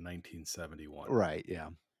made in 1971. Right. Yeah.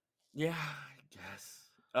 Yeah, I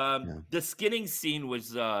guess. Yeah. The skinning scene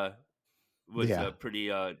was Yeah. pretty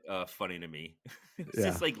funny to me. It's Yeah.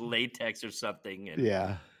 just like latex or something,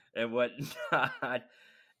 Yeah. and whatnot.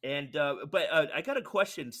 And but I got a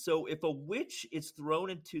question. So if a witch is thrown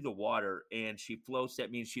into the water and she floats, that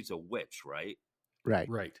means she's a witch, right? Right.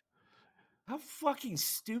 Right. How fucking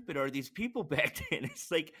stupid are these people back then? It's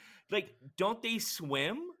like don't they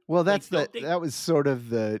swim? Well, Like don't they? that was sort of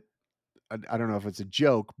the I don't know if it's a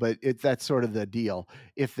joke, but that's sort of the deal.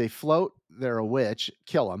 If they float, they're a witch,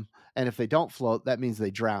 kill them, and if they don't float, that means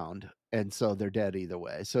they drowned, and so they're dead either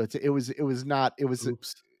way. So it was not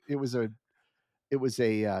Oops. it was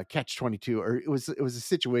a catch 22, or it was a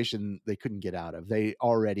situation they couldn't get out of. They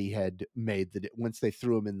already had made once they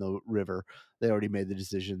threw him in the river, they already made the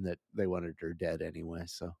decision that they wanted her dead anyway.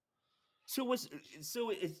 So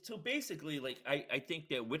So basically, like I think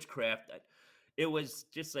that witchcraft, it was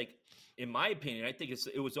just like, in my opinion, I think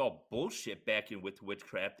it was all bullshit back in with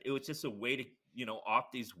witchcraft. It was just a way to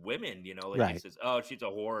off these women. Like he Right. says, oh, she's a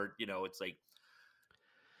whore. It's like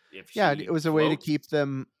if Yeah, it she was a way to floats keep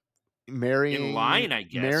them in marrying line, I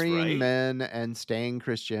guess, marrying right? men and staying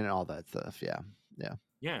Christian and all that stuff. Yeah. Yeah.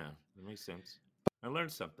 Yeah, that makes sense. I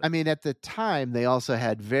learned something. I mean, at the time, they also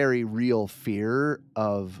had very real fear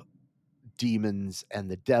of demons and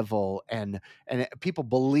the devil, and people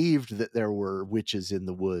believed that there were witches in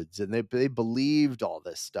the woods, and they believed all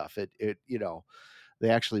this stuff. It they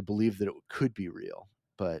actually believed that it could be real.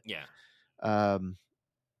 But Yeah. um,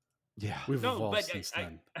 yeah, We've No, evolved but since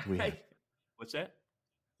then. we have. What's that?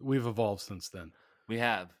 We've evolved since then. We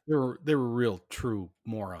have. They were real true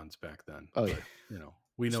morons back then. Oh, but, yeah.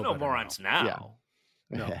 We There's know no better morons now. now.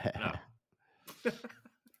 No. No.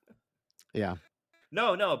 Yeah.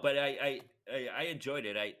 No, but I enjoyed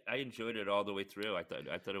it. I enjoyed it all the way through. I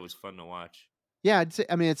thought it was fun to watch. Yeah, I'd say,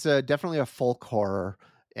 I mean, it's definitely a folk horror,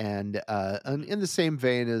 and in the same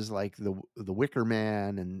vein as like the Wicker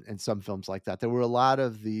Man and some films like that. There were a lot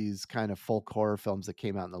of these kind of folk horror films that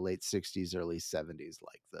came out in the late '60s, early '70s,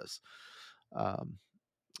 like this.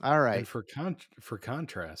 All right. And for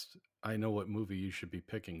contrast, I know what movie you should be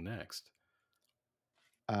picking next.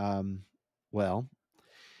 Well,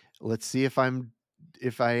 let's see if I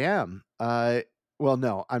am. Well,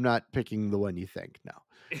 no, I'm not picking the one you think. No,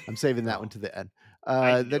 I'm saving that one to the end.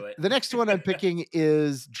 I knew it. The next one I'm picking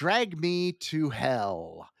is Drag Me to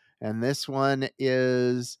Hell. And this one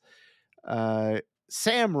is Sam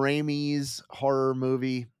Raimi's horror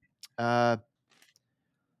movie. Let's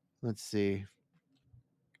see.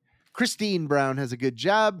 Christine Brown has a good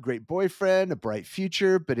job, great boyfriend, a bright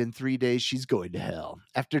future, but in 3 days she's going to hell.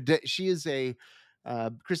 She is a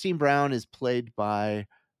Christine Brown is played by,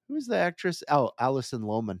 who's the actress? Oh, Alison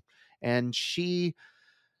Lohman, and she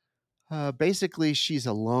basically she's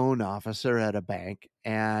a loan officer at a bank,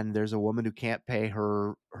 and there's a woman who can't pay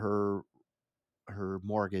her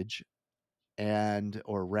mortgage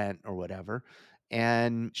or rent or whatever,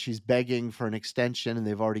 and she's begging for an extension, and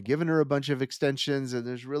they've already given her a bunch of extensions, and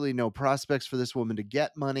there's really no prospects for this woman to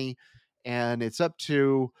get money, and it's up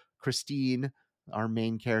to Christine, our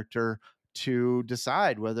main character, to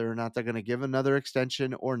decide whether or not they're going to give another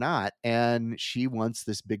extension or not. And she wants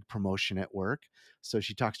this big promotion at work, so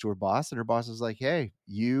she talks to her boss, and her boss is like, hey,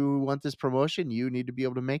 you want this promotion, you need to be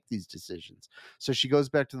able to make these decisions. So she goes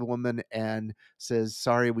back to the woman and says,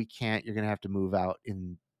 sorry, we can't, you're going to have to move out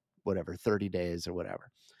in whatever 30 days or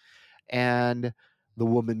whatever. And the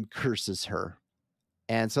woman curses her,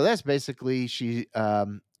 and so that's basically she's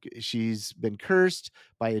been cursed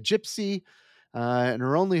by a gypsy, and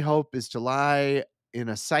her only hope is to lie in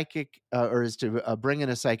a psychic, or is to bring in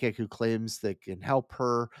a psychic who claims that can help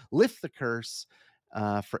her lift the curse,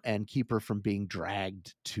 and keep her from being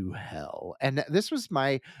dragged to hell. And this was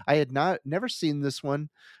I had never seen this one.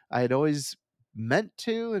 I had always meant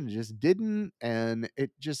to and just didn't, and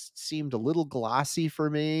it just seemed a little glossy for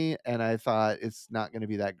me, and I thought it's not going to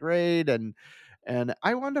be that great, and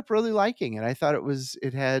I wound up really liking it. I thought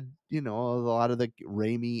it had, a lot of the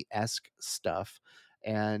Raimi-esque stuff.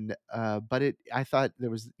 And, but I thought there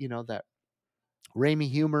was, that Raimi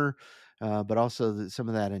humor, but also some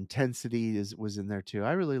of that intensity was in there too.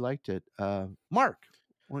 I really liked it. Mark,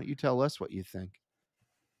 why don't you tell us what you think?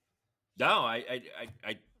 No,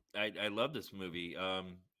 I love this movie.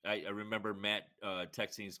 I remember Matt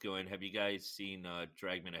texting us going, "Have you guys seen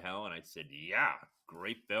Drag Me to Hell?" And I said, "Yeah,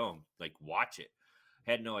 great film. Like, watch it."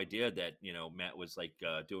 Had no idea that Matt was like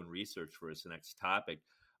doing research for his next topic.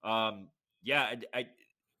 Yeah,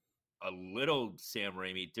 a little Sam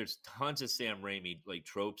Raimi. There's tons of Sam Raimi like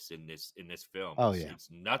tropes in this film. Oh, yeah.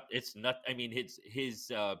 It's not. I mean, his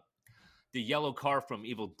the yellow car from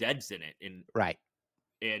Evil Dead's in it, Right.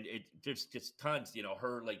 and there's just tons.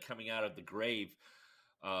 Her like coming out of the grave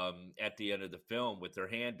at the end of the film with her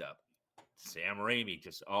hand up. Sam Raimi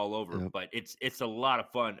just all over. Yep. But it's a lot of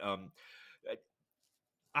fun.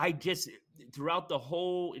 I just, throughout the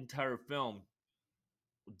whole entire film,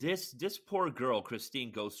 this poor girl Christine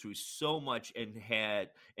goes through so much, and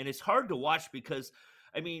it's hard to watch because,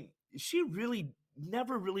 I mean, she really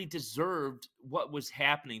never really deserved what was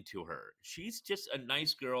happening to her. She's just a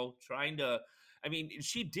nice girl trying to, I mean,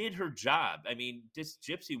 she did her job. I mean, this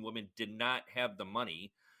gypsy woman did not have the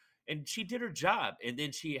money, and she did her job, and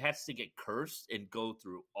then she has to get cursed and go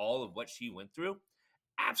through all of what she went through.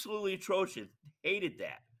 Absolutely atrocious. Hated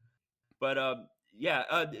that. But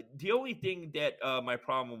yeah, the only thing that my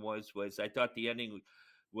problem was I thought the ending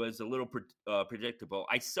was a little predictable.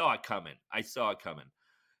 I saw it coming.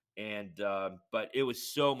 and but it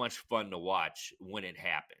was so much fun to watch when it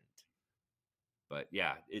happened. But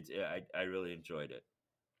yeah, I really enjoyed it.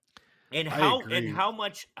 And I agree. how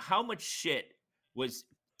much shit was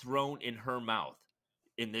thrown in her mouth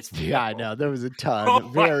in this Yeah, film? I know. There was a ton. Oh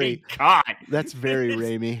my god. That's very It's-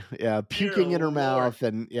 Raimi. Yeah, Dear puking in her Lord. mouth,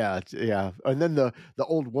 and yeah. And then the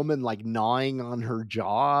old woman like gnawing on her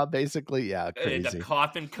jaw, basically. Yeah, And the crazy.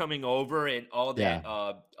 coffin coming over and all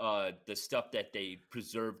Yeah. that the stuff that they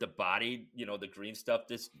preserve the body, the green stuff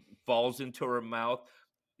this falls into her mouth,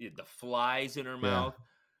 the flies in her Yeah. mouth,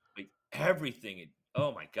 like everything.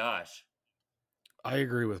 Oh my gosh. I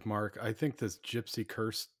agree with Mark. I think this gypsy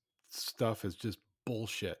curse stuff is just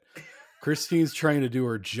bullshit. Christine's trying to do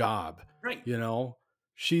her job. Right.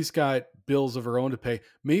 She's got bills of her own to pay.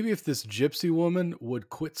 Maybe if this gypsy woman would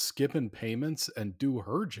quit skipping payments and do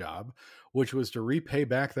her job, which was to repay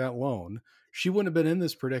back that loan, she wouldn't have been in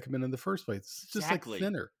this predicament in the first place. It's just like Exactly.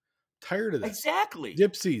 thinner. Tired of this. Exactly.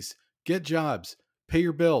 Gypsies, get jobs, pay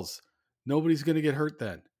your bills. Nobody's going to get hurt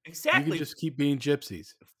then. You Exactly. can just keep being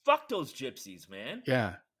gypsies. Fuck those gypsies, man.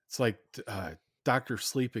 Yeah. It's like Dr.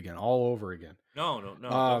 Sleep again, all over again. No,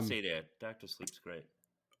 don't say that. Dr. Sleep's great.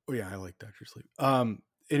 Oh yeah, I like Dr. Sleep.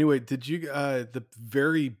 Anyway, did you the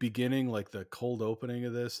very beginning, like the cold opening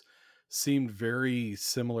of this, seemed very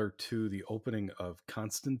similar to the opening of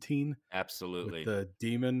Constantine Absolutely. with the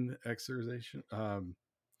demon exorcism.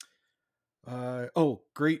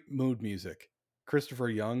 Great mood music. Christopher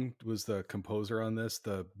Young was the composer on this.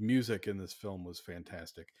 The music in this film was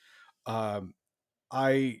fantastic. There's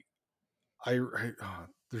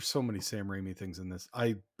so many Sam Raimi things in this.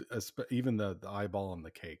 Even the eyeball on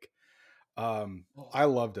the cake. I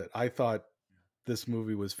loved it. I thought this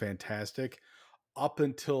movie was fantastic up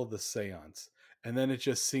until the seance, and then it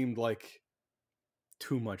just seemed like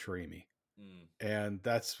too much Raimi. And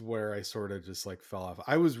that's where I sort of just like fell off.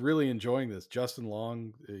 I was really enjoying this. Justin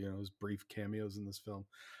Long, his brief cameos in this film.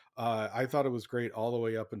 I thought it was great all the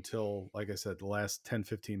way up until, like I said, the last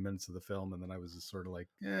 10-15 minutes of the film. And then I was just sort of like,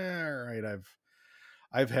 yeah, all right,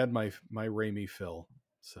 I've had my Raimi fill.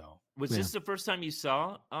 So was this the first time you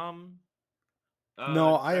saw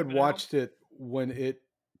no, I had Dark watched it when it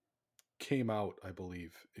came out, I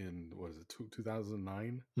believe, in, what is it,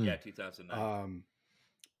 2009? Yeah, 2009.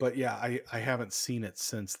 But yeah, I haven't seen it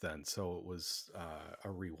since then, so it was a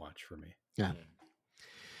rewatch for me. Yeah.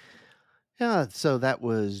 Yeah, so that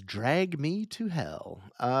was Drag Me to Hell.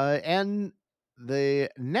 And the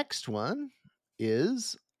next one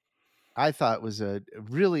is, I thought was a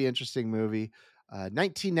really interesting movie.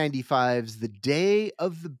 1995's The Day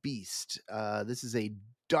of the Beast. This is a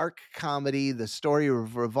dark comedy. The story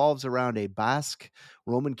revolves around a Basque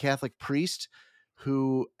Roman Catholic priest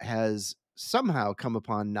who has somehow come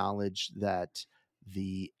upon knowledge that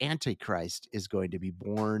the Antichrist is going to be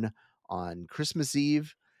born on Christmas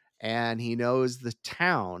Eve. And he knows the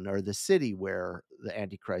town or the city where the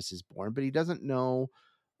Antichrist is born, but he doesn't know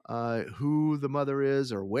who the mother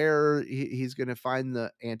is or where he's going to find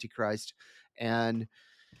the Antichrist. And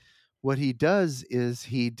what he does is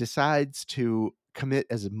he decides to commit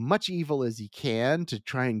as much evil as he can to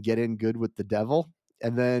try and get in good with the devil.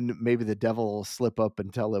 And then maybe the devil will slip up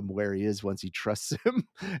and tell him where he is once he trusts him.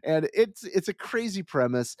 And it's a crazy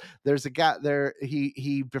premise. There's a guy there.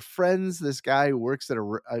 He befriends this guy who works at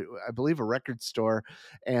I believe a record store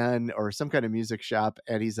or some kind of music shop.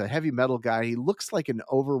 And he's a heavy metal guy. He looks like an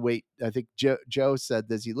overweight. I think Joe said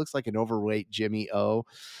this. He looks like an overweight Jimmy O.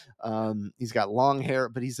 He's got long hair,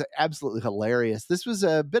 but he's absolutely hilarious. This was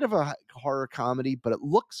a bit of a horror comedy, but it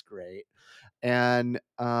looks great. And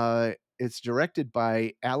it's directed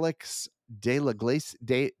by Alex de la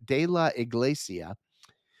Iglesia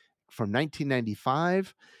from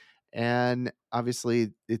 1995. And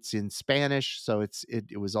obviously it's in Spanish, so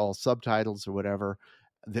it was all subtitles or whatever.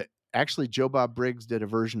 Actually, Joe Bob Briggs did a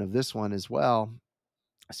version of this one as well.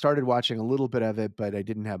 I started watching a little bit of it, but I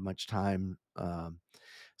didn't have much time.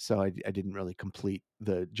 So I didn't really complete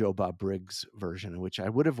the Joe Bob Briggs version, which I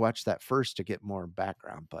would have watched that first to get more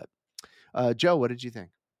background. But Joe, what did you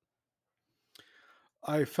think?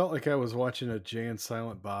 I felt like I was watching a Jay and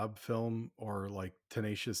Silent Bob film or like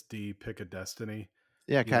Tenacious D Pick a Destiny.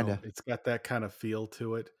 Yeah, kind of. It's got that kind of feel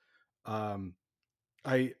to it.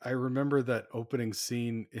 I remember that opening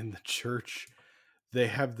scene in the church. They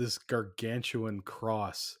have this gargantuan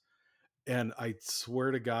cross. And I swear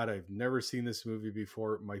to God, I've never seen this movie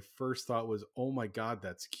before. My first thought was, oh my God,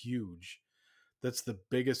 that's huge. That's the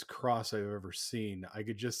biggest cross I've ever seen. I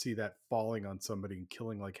could just see that falling on somebody and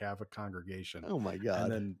killing like half a congregation. Oh my God.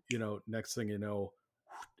 And then, next thing you know,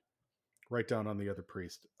 right down on the other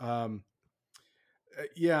priest.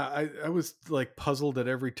 Yeah, I was like puzzled at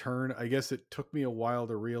every turn. I guess it took me a while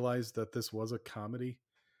to realize that this was a comedy,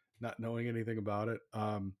 not knowing anything about it.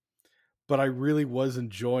 But I really was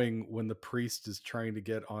enjoying when the priest is trying to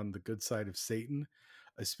get on the good side of Satan,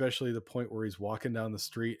 especially the point where he's walking down the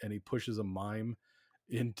street and he pushes a mime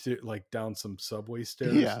into like down some subway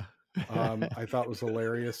stairs. Yeah. I thought was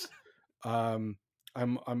hilarious. I'm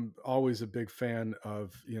always a big fan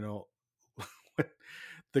of, you know,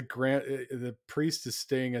 the priest is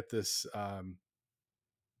staying at this I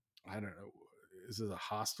don't know, is it a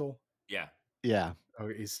hostel? Yeah. Yeah. Oh,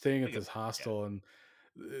 he's staying at Think of- this hostel, and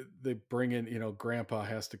they bring in, you know, Grandpa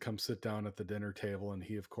has to come sit down at the dinner table, and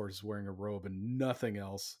he, of course, is wearing a robe and nothing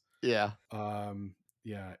else. Yeah.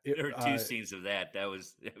 Yeah, There were two scenes of that. That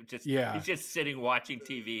was just yeah. he's just sitting watching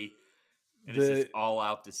TV, and The it's just all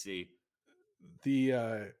out to sea.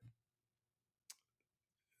 the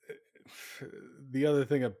the other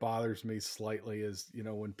thing that bothers me slightly is, you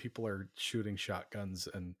know, when people are shooting shotguns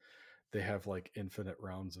and they have like infinite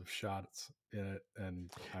rounds of shots in it,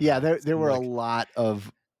 and I don't Yeah, know, it there seemed were a like lot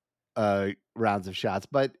of rounds of shots,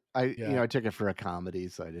 but I yeah. I took it for a comedy,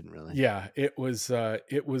 so I didn't really. Yeah, it was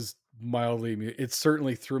mildly it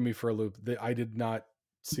certainly threw me for a loop. I did not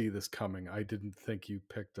see this coming. I didn't think you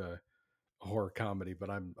picked a horror comedy, but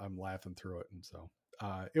I'm laughing through it, and so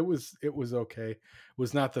it was okay. It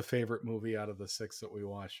was not the favorite movie out of the 6 that we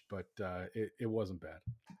watched, but it wasn't bad.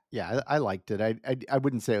 Yeah, I liked it. I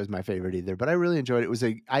wouldn't say it was my favorite either, but I really enjoyed it. It was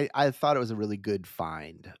I thought it was a really good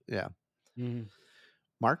find. Yeah. Mm-hmm.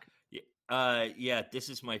 Mark? Yeah, this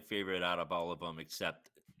is my favorite out of all of them except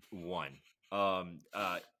one.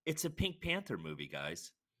 It's a Pink Panther movie,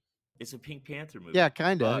 guys. It's a Pink Panther movie. Yeah,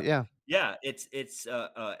 kind of. Yeah. Yeah, it's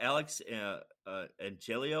Alex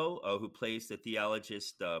Angelio, who plays the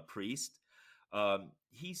theologist priest.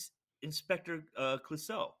 He's Inspector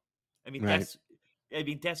Clouseau. Right.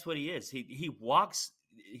 That's what he is. He walks.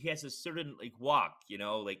 He has a certain like walk,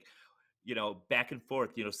 back and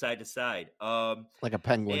forth, side to side. Like a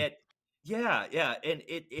penguin. And yeah, and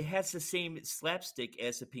it has the same slapstick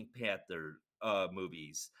as the Pink Panther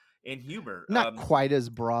movies and humor. Not quite as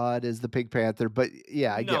broad as the Pink Panther, but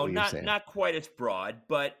yeah, I get what you're saying. Not quite as broad,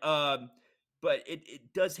 but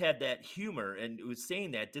it does have that humor. And it was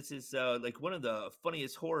saying that this is like one of the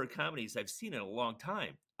funniest horror comedies I've seen in a long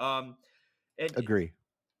time. And Agree.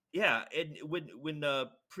 yeah, and when the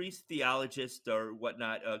priest theologist or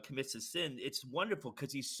whatnot commits a sin, it's wonderful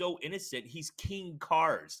because he's so innocent. He's keying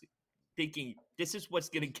cars, thinking this is what's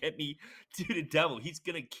going to get me to the devil. He's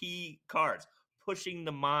going to key cars, pushing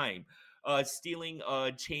the mime, stealing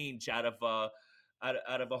change out of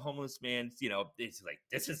a homeless man's. It's like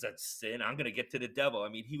this is a sin. I'm going to get to the devil. I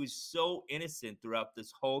mean, he was so innocent throughout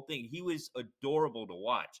this whole thing. He was adorable to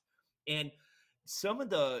watch, and some of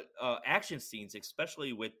the action scenes,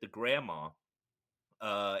 especially with the grandma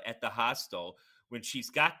at the hostel when she's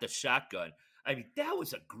got the shotgun. I mean, that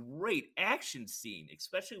was a great action scene,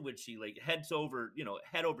 especially when she like heads over,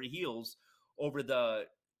 head over heels over the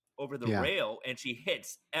rail, and she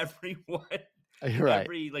hits everyone, Right.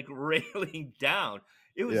 every like railing down.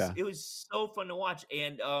 It was so fun to watch,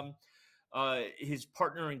 and his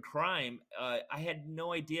partner in crime, I had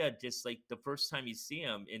no idea, just like the first time you see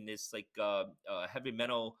him in this like heavy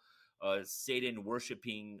metal Satan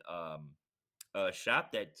worshiping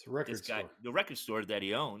shop that the record store that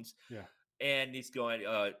he owns. Yeah. And he's going,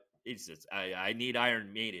 it's just, I need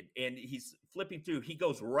Iron Maiden. And he's flipping through. He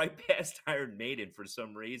goes right past Iron Maiden for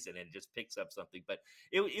some reason and just picks up something. But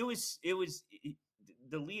it was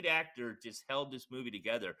the lead actor just held this movie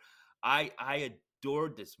together. I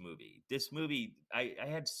adored this movie. This movie, I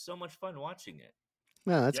had so much fun watching it.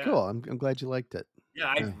 Yeah, that's cool. I'm glad you liked it. Yeah,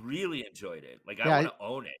 I really enjoyed it. Like, I want to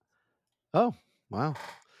own it. Oh, wow.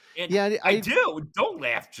 And yeah, I do. Don't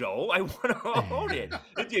laugh, Joe. I want to own it.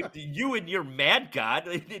 You and your Mad God.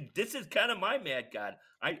 This is kind of my Mad God.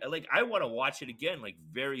 I want to watch it again, like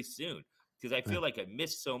very soon, because I feel like I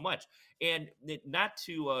missed so much. And not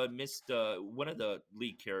to miss one of the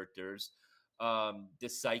lead characters, the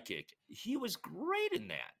psychic. He was great in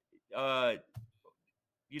that.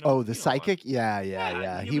 The psychic?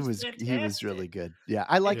 Yeah. He was really good. Yeah,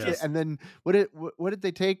 I liked it. And then what did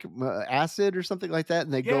they take? Acid or something like that?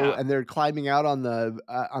 And they go and they're climbing out on the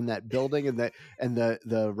on that building, and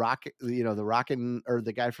the rocket, the rockin' or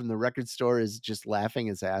the guy from the record store is just laughing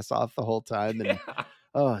his ass off the whole time. And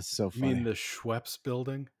it's so funny. You mean the Schweppes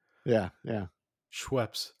building? Yeah.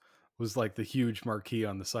 Schweppes was like the huge marquee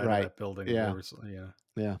on the side of that building. Yeah.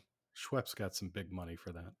 Yeah. Schweppes got some big money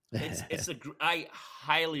for that. I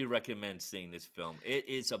highly recommend seeing this film. It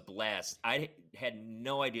is a blast. I had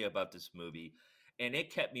no idea about this movie, and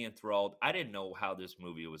it kept me enthralled. I didn't know how this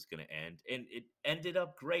movie was going to end, and it ended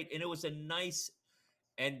up great. And it was a nice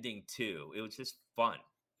ending too. It was just fun.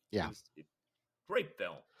 Yeah. It was great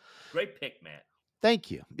film. Great pick, Matt.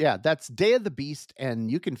 Thank you. Yeah, that's Day of the Beast,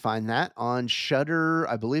 and you can find that on Shudder.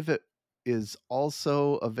 I believe it is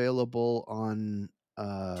also available on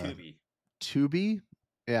Tubi.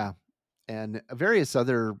 Yeah, and various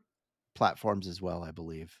other platforms as well, I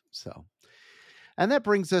believe. So, and that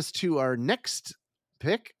brings us to our next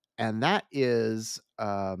pick, and that is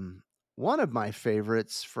one of my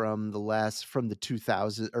favorites from the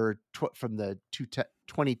 2000 or from the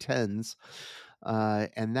 2010s,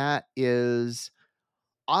 and that is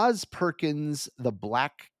Oz Perkins, the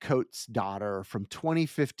Blackcoat's Daughter from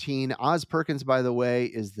 2015. Oz Perkins, by the way,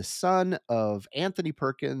 is the son of Anthony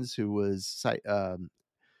Perkins, who was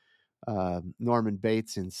Norman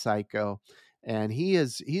Bates in Psycho, and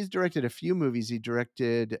he's directed a few movies. He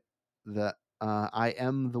directed the I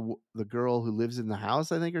Am the Girl Who Lives in the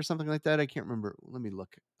House, I think, or something like that. I can't remember. Let me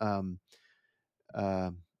look.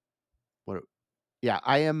 What? Yeah,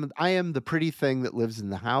 I am the pretty thing that lives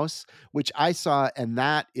in the house, which I saw, and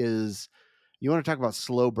that is, you want to talk about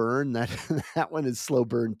slow burn? That one is slow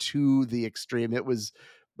burn to the extreme. It was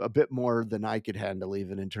a bit more than I could handle,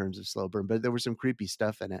 even in terms of slow burn, but there was some creepy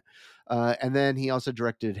stuff in it. And then he also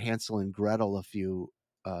directed Hansel and Gretel a few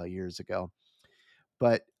years ago.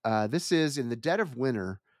 But this is in the dead of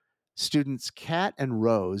winter. Students Kat and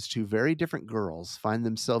Rose, two very different girls, find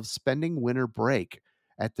themselves spending winter break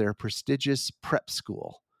at their prestigious prep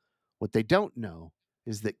school. What they don't know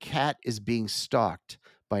is that Kat is being stalked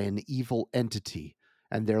by an evil entity,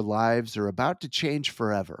 and their lives are about to change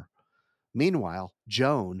forever. Meanwhile,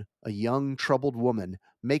 Joan, a young, troubled woman,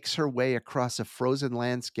 makes her way across a frozen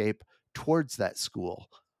landscape towards that school.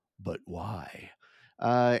 But why?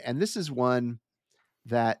 And this is one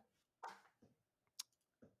that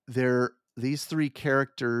these three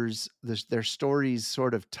characters, their stories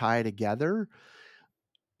sort of tie together,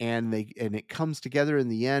 and it comes together in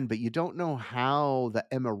the end, but you don't know how the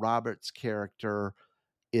Emma Roberts character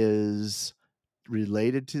is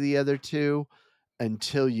related to the other two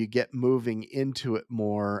until you get moving into it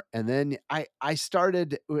more. And then I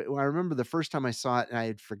remember the first time I saw it, and I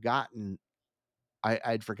had forgotten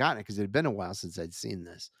I'd forgotten it because it had been a while since I'd seen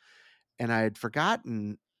this, and I had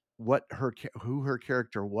forgotten who her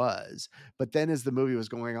character was. But then as the movie was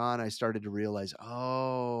going on, I started to realize,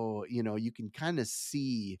 oh, you can kind of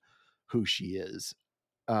see who she is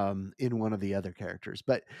in one of the other characters.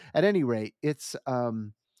 But at any rate, it's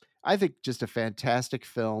I think just a fantastic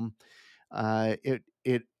film. The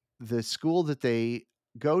school that they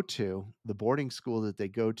go to, the boarding school that they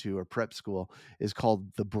go to, or prep school, is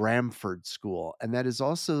called the Bramford School, and that is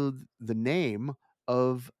also the name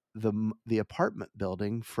of the apartment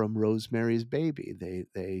building from Rosemary's Baby.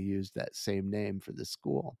 They used that same name for the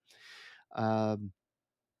school.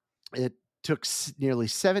 It took nearly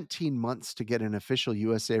 17 months to get an official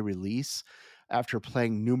USA release. After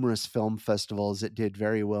playing numerous film festivals, it did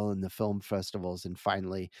very well in the film festivals and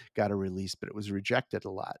finally got a release, but it was rejected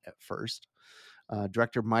a lot at first.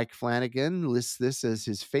 Director Mike Flanagan lists this as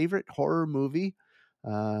his favorite horror movie.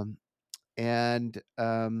 And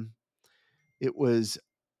it was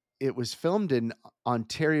filmed in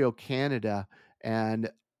Ontario, Canada, and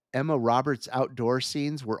Emma Roberts' outdoor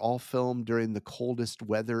scenes were all filmed during the coldest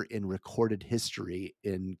weather in recorded history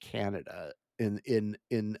in Canada,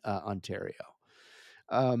 in Ontario.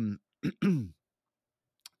 And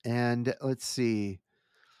let's see.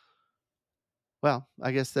 Well,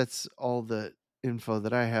 I guess that's all the info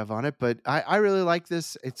that I have on it, but I really like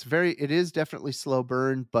this. It is definitely slow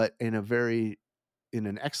burn, but in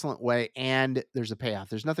an excellent way, and there's a payoff.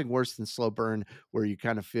 There's nothing worse than slow burn where you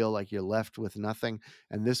kind of feel like you're left with nothing.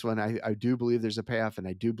 And this one, I do believe there's a payoff, and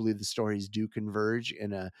I do believe the stories do converge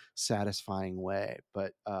in a satisfying way.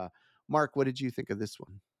 But Mark, what did you think of this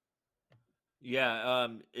one? Yeah,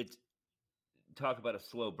 it's talk about a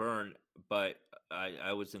slow burn, but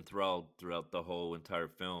I was enthralled throughout the whole entire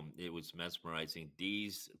film. It was mesmerizing.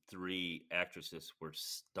 These three actresses were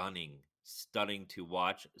stunning to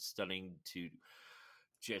watch, stunning to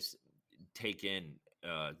just take in.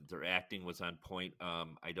 Their acting was on point.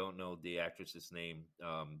 I don't know the actress's name.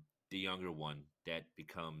 The younger one that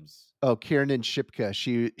becomes Kiernan Shipka.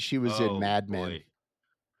 She was in Mad Men.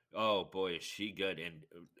 Oh boy, is she good and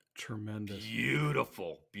tremendous,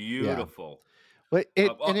 beautiful. Yeah. But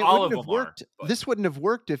it wouldn't have worked. This wouldn't have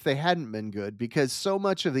worked if they hadn't been good, because so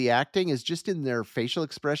much of the acting is just in their facial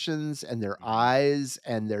expressions and their eyes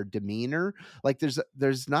and their demeanor. Like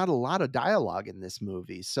there's not a lot of dialogue in this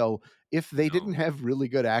movie. So if they didn't have really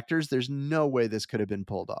good actors, there's no way this could have been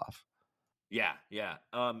pulled off. Yeah, yeah.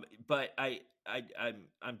 But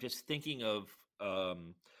I'm just thinking of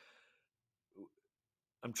um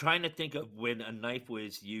I'm trying to think of when a knife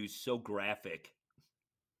was used so graphic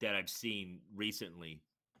that I've seen recently,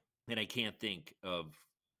 and I can't think of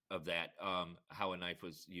that. How a knife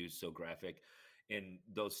was used so graphic. In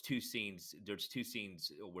those two scenes, there's two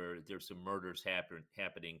scenes where there's some murders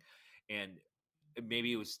happening, and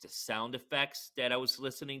maybe it was the sound effects that I was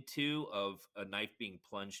listening to of a knife being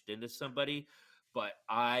plunged into somebody, but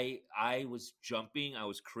I was jumping, I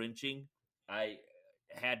was cringing. I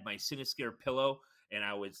had my Cinescare pillow and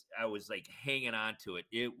I was like hanging on to it.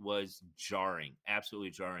 It was jarring,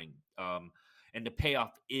 absolutely jarring. And the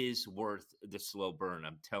payoff is worth the slow burn,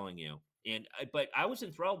 I'm telling you. But I was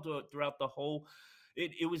enthralled throughout the whole.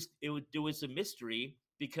 There was a mystery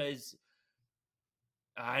because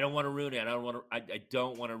I don't want to ruin it. I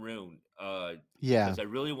don't want to ruin Yeah. because I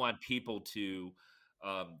really want people to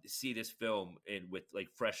see this film and with like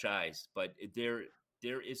fresh eyes. But there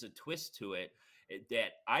is a twist to it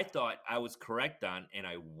that I thought I was correct on, and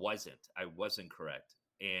I wasn't. I wasn't correct,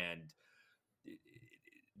 and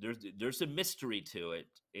eh, there's a mystery to it,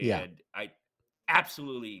 Yeah. and I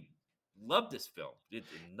absolutely love this film. It's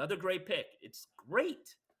another great pick. It's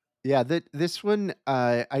great. Yeah, that this one,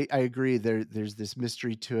 I agree. There's this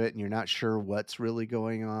mystery to it, and you're not sure what's really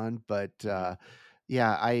going on. But Mhm.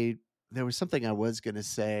 yeah, I there was something I was gonna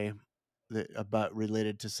say that about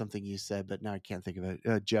related to something you said, but now I can't think of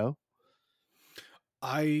it. Joe?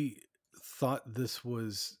 I thought this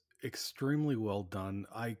was extremely well done.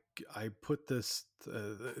 I put this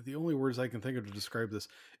the only words I can think of to describe this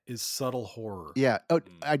is subtle horror. Yeah. Oh,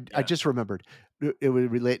 I Yeah. just remembered. It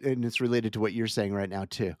would relate, and it's related to what you're saying right now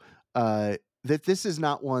too. Uh, that this is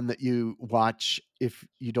not one that you watch if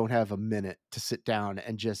you don't have a minute to sit down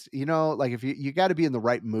and just, like if you got to be in the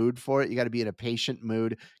right mood for it. You got to be in a patient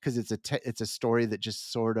mood because it's a story that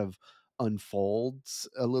just sort of unfolds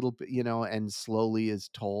a little bit, and slowly is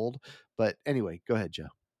told. But anyway, go ahead, Joe.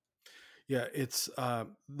 Yeah, it's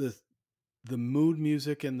the mood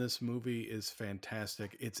music in this movie is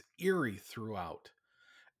fantastic. It's eerie throughout.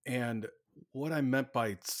 And what I meant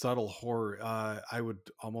by subtle horror, I would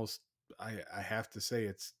almost I have to say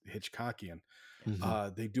it's Hitchcockian. Hmm.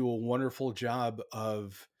 They do a wonderful job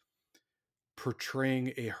of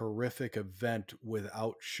portraying a horrific event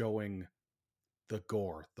without showing the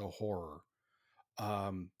gore, the horror.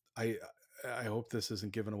 Um, I hope this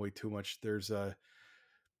isn't giving away too much. There's a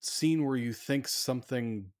scene where you think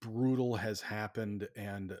something brutal has happened,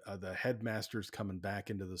 and the headmaster's coming back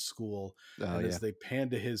into the school, Oh and yeah. as they pan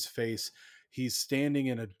to his face, he's standing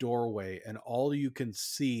in a doorway, and all you can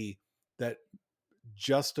see that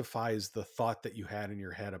justifies the thought that you had in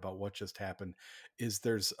your head about what just happened is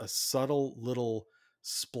there's a subtle little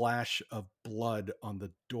splash of blood on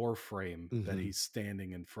the door frame that Hmm. he's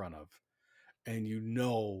standing in front of, and you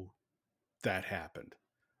know that happened.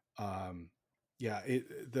 um yeah,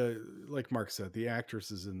 the like Mark said, the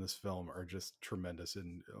actresses in this film are just tremendous,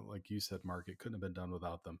 and like you said, Mark, it couldn't have been done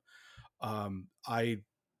without them. Um i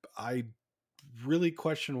i really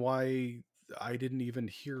question why I didn't even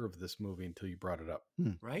hear of this movie until you brought it up.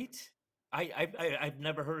 Hmm. Right? I've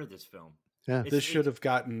never heard of this film. Yeah. This should It's have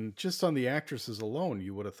gotten, just on the actresses alone,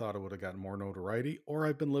 you would have thought it would have gotten more notoriety, or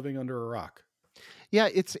I've been living under a rock. Yeah,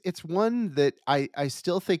 it's one that I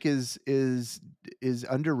still think is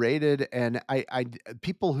underrated, and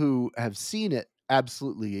people who have seen it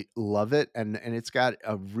absolutely love it, and it's got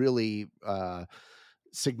a really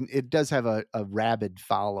it does have a rabid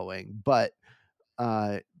following,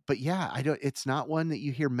 but yeah, I don't. It's not one that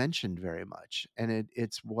you hear mentioned very much, and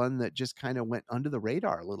it's one that just kind of went under the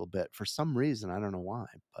radar a little bit for some reason. I don't know why,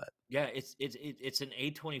 but yeah, it's an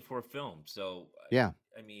A24 film. So yeah,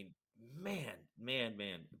 I mean,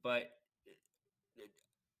 man. But uh,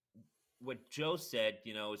 what Joe said,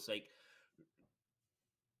 it's like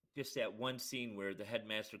just that one scene where the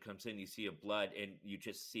headmaster comes in, you see a blood, and you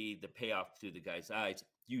just see the payoff through the guy's eyes.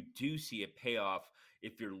 You do see a payoff.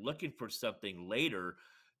 If you're looking for something later,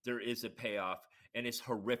 there is a payoff, and it's yeah,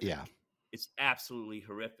 horrific. It's absolutely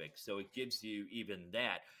horrific. So it gives you even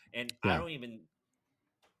that. And I yeah, don't even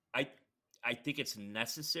I I think it's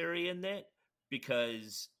necessary in that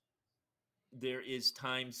because there is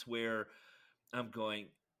times where I'm going,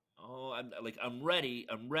 oh, I'm ready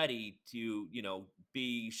to,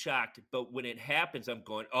 be shocked. But when it happens, I'm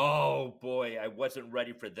going, oh boy, I wasn't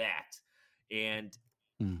ready for that. And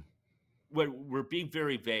mm. we're being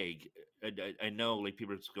very vague. I know, like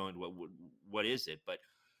people are just going, what is it? But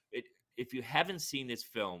it, if you haven't seen this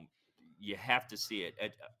film, you have to see it.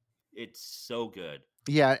 It's so good.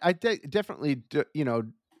 Yeah, I definitely,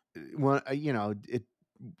 want it.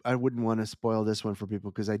 wouldn't want to spoil this one for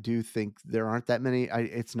people because I do think there aren't that many.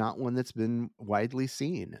 It's not one that's been widely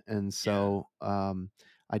seen, and so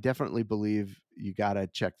I definitely believe you got to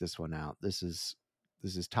check this one out. This is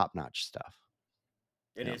top notch stuff.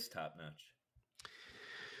 It is top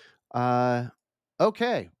notch.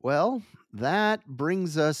 Okay, well, that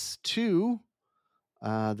brings us to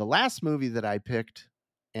the last movie that I picked,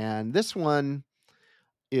 and this one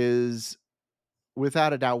is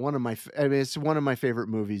without a doubt it's one of my favorite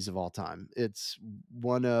movies of all time. It's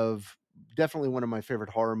definitely one of my favorite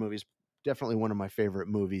horror movies, definitely one of my favorite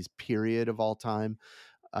movies period of all time.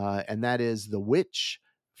 And that is The Witch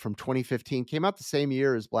from 2015. Came out the same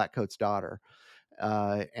year as Blackcoat's Daughter.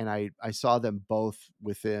 And I saw them both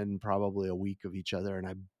within probably a week of each other,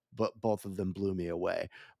 and both of them blew me away.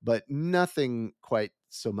 But nothing quite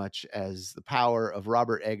so much as the power of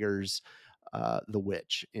Robert Eggers' The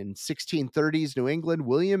Witch. In 1630s New England,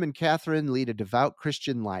 William and Catherine lead a devout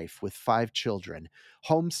Christian life with 5 children,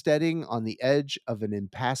 homesteading on the edge of an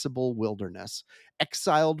impassable wilderness,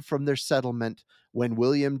 exiled from their settlement when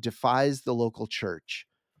William defies the local church.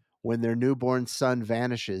 When their newborn son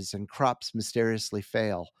vanishes and crops mysteriously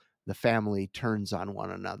fail, the family turns on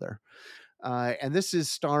one another. And this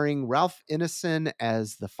is starring Ralph Ineson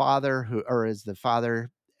as the father who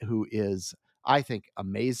is, I think,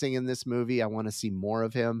 amazing in this movie. I want to see more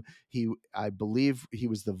of him. I believe he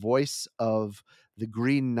was the voice of the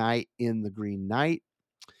Green Knight in The Green Knight.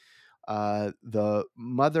 The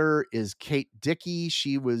mother is Kate Dickie.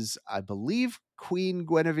 She was, I believe, Queen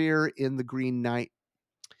Guinevere in The Green Knight.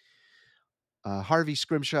 Harvey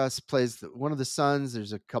Scrimshaw plays one of the sons.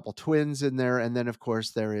 There's a couple twins in there. And then, of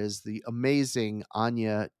course, there is the amazing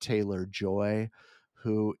Anya Taylor-Joy,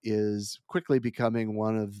 who is quickly becoming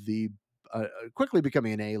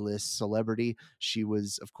an A-list celebrity. She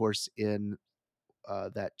was, of course, in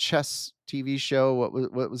that chess TV show.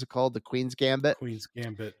 What was it called? The Queen's Gambit. Queen's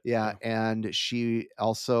Gambit. Yeah. And she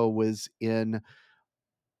also was in,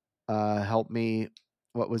 help me,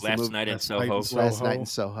 what was the movie? Last Night in Soho. Last Night in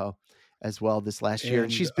Soho as well this last year.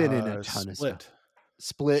 And she's been in a ton of stuff.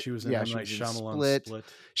 Split. She was in M. Night Shyamalan's Split.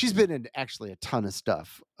 She's been in actually a ton of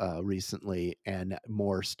stuff recently, and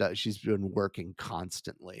more stuff. She's been working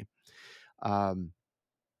constantly.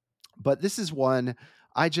 But this is one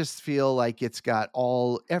I just feel like it's got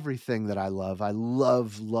everything that I love. I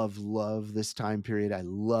love this time period. I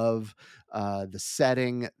love the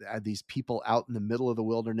setting, these people out in the middle of the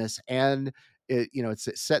wilderness, and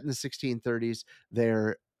it's set in the 1630s.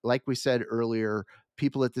 They're, like we said earlier,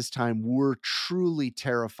 people at this time were truly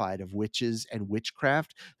terrified of witches and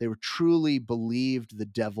witchcraft. They were truly believed the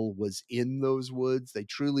devil was in those woods. They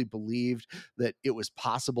truly believed that it was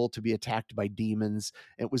possible to be attacked by demons.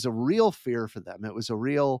 It was a real fear for them. It was a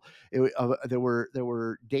real, there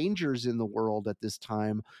were dangers in the world at this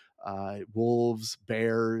time. Wolves,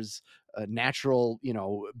 bears, natural,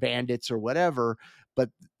 bandits or whatever. But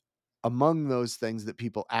among those things that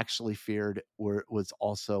people actually feared was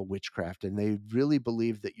also witchcraft. And they really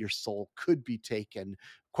believed that your soul could be taken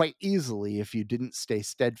quite easily if you didn't stay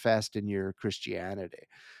steadfast in your Christianity.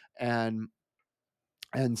 And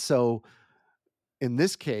so in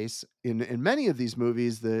this case, in many of these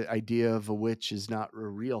movies, the idea of a witch is not a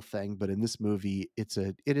real thing, but in this movie, it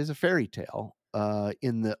is a fairy tale.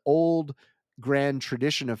 In the old grand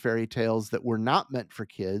tradition of fairy tales that were not meant for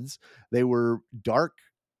kids, they were dark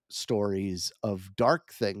stories of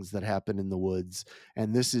dark things that happen in the woods,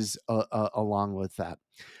 and this is along with that.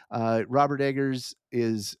 Robert Eggers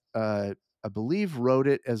is, I believe, wrote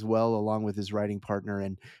it as well, along with his writing partner,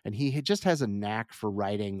 and he just has a knack for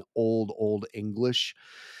writing old English.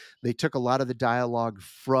 They took a lot of the dialogue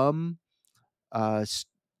from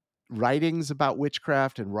writings about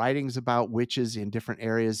witchcraft and writings about witches in different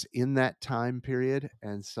areas in that time period,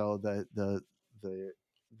 and so the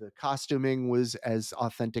costuming was as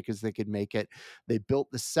authentic as they could make it. They built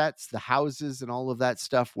the sets, the houses, and all of that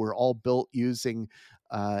stuff were all built using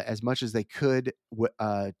as much as they could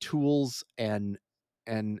tools and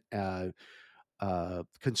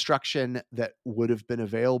construction that would have been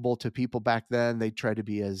available to people back then. They tried to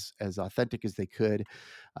be as authentic as they could.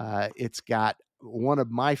 It's got one of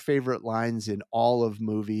my favorite lines in all of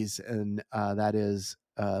movies, and that is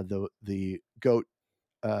the goat.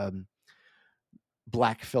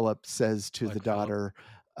 Black Phillip says to the daughter,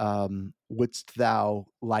 wouldst thou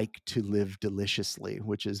like to live deliciously?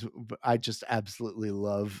 Which is, I just absolutely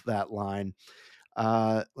love that line.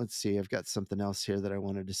 Let's see, I've got something else here that I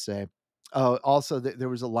wanted to say. Oh, also there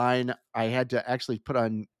was a line I had to actually put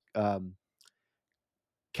on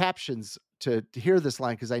captions to hear this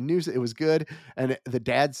line because I knew it was good. And the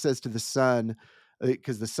dad says to the son,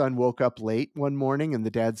 because the son woke up late one morning and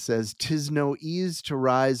the dad says, "'Tis no ease to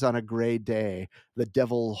rise on a gray day. The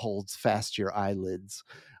devil holds fast your eyelids,"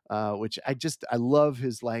 which I love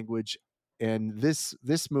his language. And this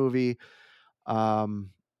movie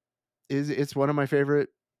it's one of my favorite.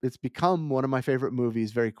 It's become one of my favorite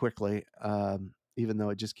movies very quickly, even though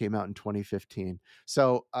it just came out in 2015.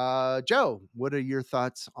 So, Joe, what are your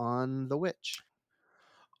thoughts on The Witch?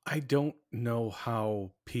 I don't know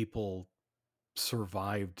how people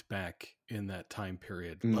survived back in that time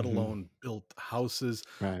period, let Mhm. alone built houses,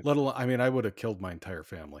 Right. let alone, I mean, I would have killed my entire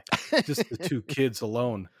family. Just the two kids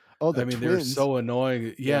alone. Oh, I the mean, they're twins. so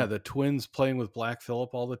annoying. Yeah. Yeah, the twins playing with Black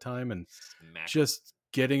Phillip all the time and Smack 'em. just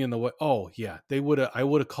getting in the way. Oh, yeah. I would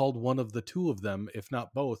have called one of the two of them, if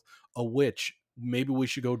not both, a witch. Maybe we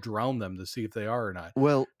should go drown them to see if they are or not.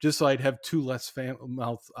 Well, Just so I'd have two less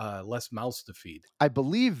mouths to feed. I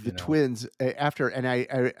believe the You know? twins after, and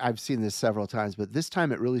I've seen this several times, but this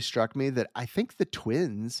time it really struck me that I think the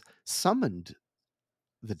twins summoned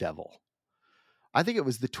the devil. I think it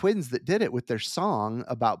was the twins that did it with their song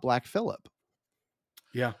about Black Phillip.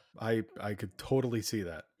 Yeah, I could totally see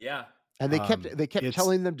that. Yeah. And they kept It's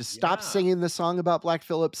telling them to stop Yeah. singing the song about Black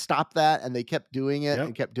Phillip, stop that, and they kept doing it and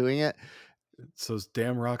Yep. kept doing it. It's those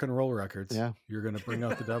damn rock and roll records. Yeah. You're gonna bring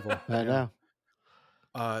out the devil. I know.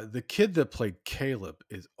 The kid that played Caleb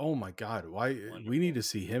is, oh my god, why we Wonderful. need to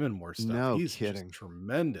see him in more stuff. No He's kidding. just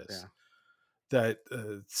tremendous. Yeah. That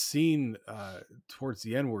scene towards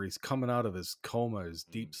the end where he's coming out of his coma, his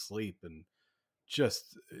deep sleep, and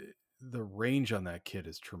just the range on that kid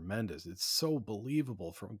is tremendous. It's so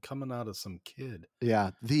believable from coming out of some kid. Yeah.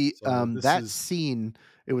 The So this that is, scene,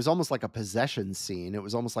 it was almost like a possession scene. It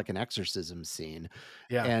was almost like an exorcism scene.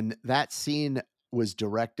 yeah, And that scene was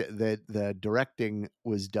directed, the directing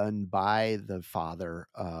was done by the father,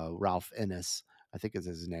 Ralph Innes, I think is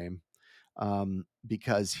his name.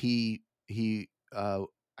 Because he I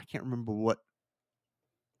can't remember what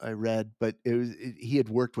I read, but he had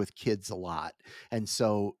worked with kids a lot. And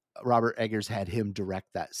so Robert Eggers had him direct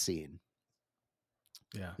that scene.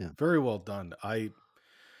 yeah, Yeah. very well done.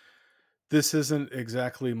 This isn't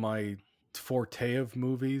exactly my forte of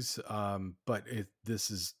movies, but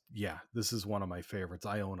this is one of my favorites.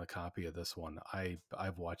 I own a copy of this one.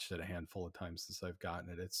 I've watched it a handful of times since I've gotten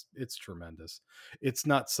it. It's tremendous. It's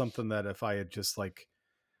not something that if I had just like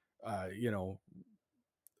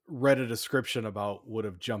read a description about would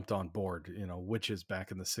have jumped on board. Witches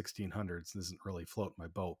back in the 1600s doesn't really float my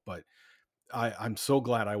boat, but I'm so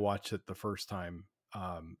glad I watched it the first time.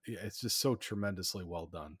 It's just so tremendously well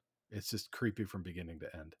done. It's just creepy from beginning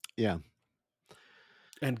to end. Yeah.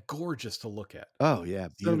 And gorgeous to look at. Oh yeah.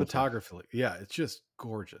 Beautiful. Cinematography. Yeah, it's just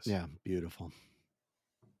gorgeous. Yeah. Beautiful.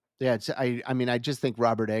 Yeah. I mean, I just think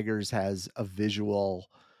Robert Eggers has a visual,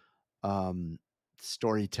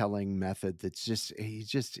 storytelling method that's just,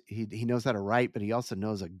 he knows how to write, but he also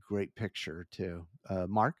knows a great picture too.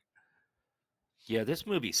 Mark? Yeah, this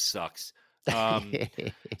movie sucks.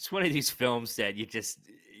 It's one of these films that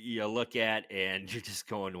you look at and you're just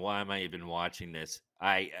going, why am I even watching this?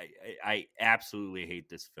 I absolutely hate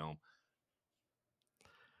this film.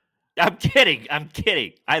 I'm kidding.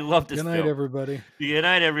 I love this Good film. night, everybody. Good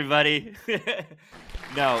night, everybody.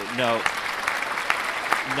 No.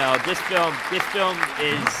 This film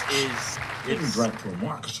is You didn't drag poor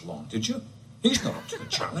Marcus along, did you? He's not up to the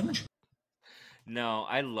challenge. No,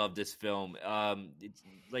 I love this film. It's,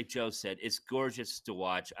 like Joe said, it's gorgeous to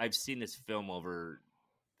watch. I've seen this film over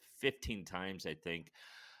 15 times, I think.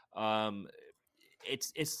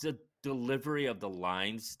 It's the delivery of the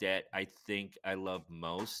lines that I think I love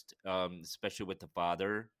most, especially with the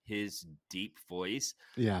father, his deep voice.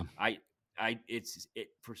 Yeah. It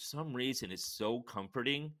for some reason it's so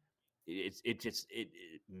comforting. It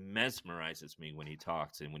mesmerizes me when he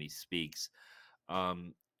talks and when he speaks.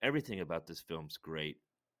 Everything about this film's great.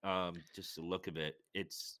 Just the look of it.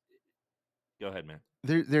 Go ahead, man.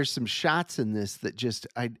 There's some shots in this that just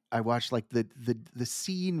I watched, like the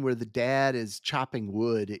scene where the dad is chopping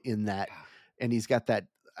wood in that, and he's got that,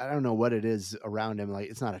 I don't know what it is around him, like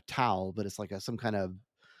it's not a towel, but it's like some kind of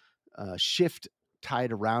shift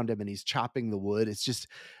tied around him, and he's chopping the wood. It's just,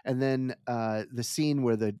 and then the scene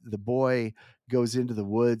where the boy goes into the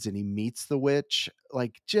woods and he meets the witch,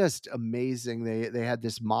 like just amazing. They had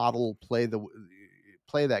this model play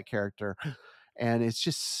that character, and it's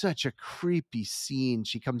just such a creepy scene.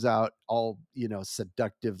 She comes out all,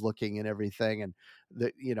 seductive looking and everything, and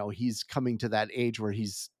he's coming to that age where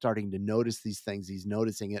he's starting to notice these things. He's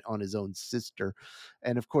noticing it on his own sister,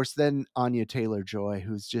 and of course then Anya Taylor-Joy,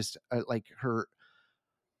 who's just like her,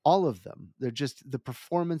 all of them, the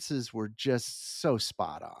performances were just so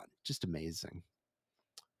spot on, just amazing.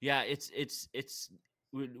 Yeah, it's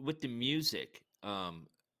with the music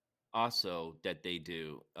also that they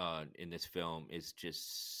do in this film is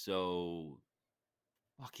just so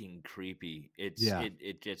fucking creepy. Yeah.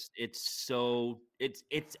 It's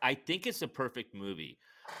I think it's a perfect movie.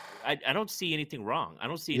 I don't see anything wrong. I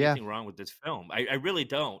don't see Yeah. anything wrong with this film. I really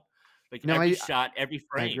don't. Like No, every I shot, every I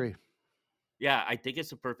frame. agree. Yeah, I think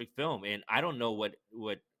it's a perfect film, and I don't know what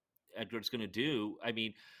Edgar's gonna do. I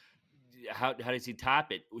mean, how does he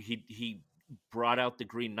top it? He brought out the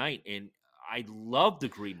Green Knight, and I love the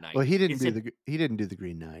Green Knight. Well, he didn't It's do a the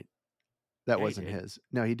Green Knight. That Yeah, he wasn't did. his.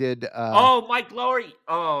 No, he did. Oh, Mike Laurie.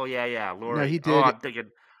 Oh yeah, No, Laurie. Oh, I'm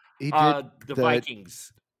thinking he did the the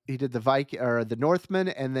Vikings, he did the Viking or the Northman,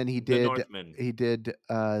 and then the Northmen, he did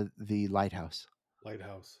the Lighthouse.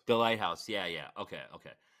 Lighthouse. the Lighthouse. Yeah. Okay.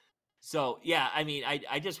 So yeah, I mean,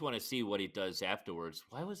 I just want to see what he does afterwards.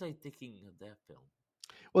 Why was I thinking of that film?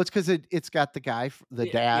 Well, it's because it's got the guy, the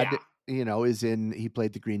Yeah. dad, is in. He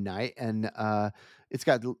played the Green Knight, and it's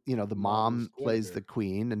got the Mom was mom plays Guinevere. the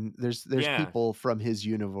Queen, and there's Yeah. people from his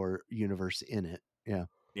universe in it. Yeah.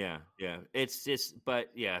 Yeah. It's just,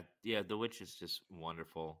 but yeah. The Witch is just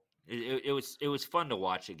wonderful. It was fun to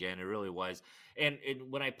watch again. It really was. And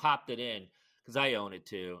when I popped it in, because I own it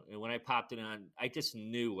too, and when I popped it on, I just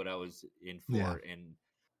knew what I was in for, Yeah. and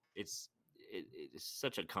it's it's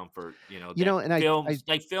such a comfort,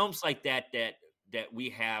 And films like that we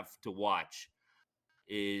have to watch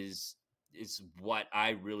is what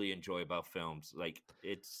I really enjoy about films. Like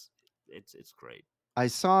it's great. I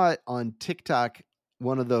saw it on TikTok.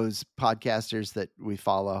 One of those podcasters that we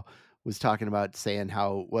follow was talking about saying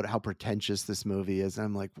how pretentious this movie is. And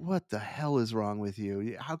I'm like, what the hell is wrong with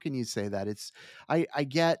you? How can you say that? I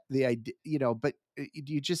get the idea, but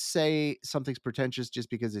do you just say something's pretentious just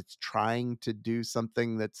because it's trying to do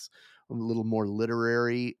something that's a little more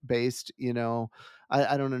literary based?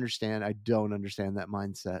 I don't understand. I don't understand that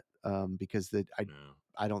mindset because No.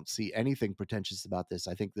 I don't see anything pretentious about this.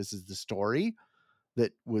 I think this is the story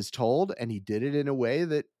that was told, and he did it in a way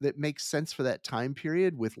that makes sense for that time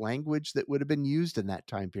period with language that would have been used in that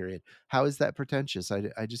time period. How is that pretentious?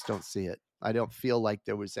 I just don't see it. I don't feel like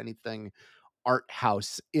there was anything art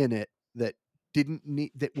house in it that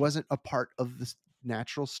that wasn't a part of the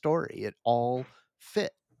natural story. It all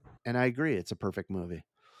fit, and I agree, it's a perfect movie.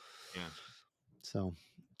 Yeah. So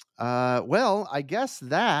well, I guess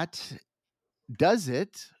that does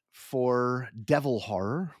it for devil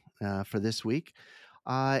horror for this week.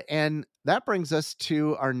 And that brings us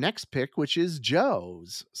to our next pick, which is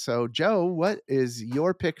Joe's. So, Joe, what is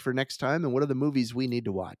your pick for next time, and what are the movies we need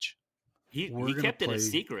to watch? He We're gonna kept it a play.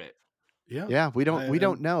 secret. Yeah, we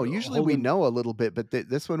don't know. Usually we know a little bit, but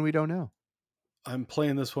this one we don't know. I'm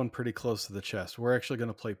playing this one pretty close to the chest. We're actually going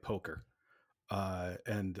to play poker,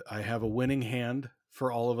 and I have a winning hand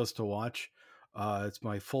for all of us to watch. It's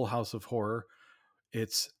my Full House of Horror.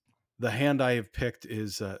 It's the hand I have picked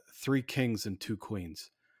is 3 Kings and 2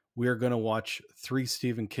 Queens. We are going to watch 3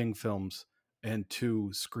 Stephen King films and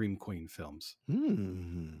 2 Scream Queen films.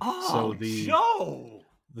 Oh, Joe!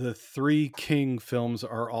 The 3 King films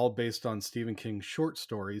are all based on Stephen King's short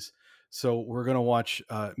stories. So we're going to watch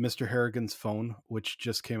Mr. Harrigan's Phone, which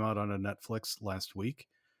just came out on a Netflix last week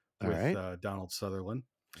with Donald Sutherland.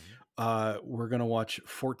 We're going to watch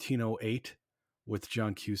 1408 with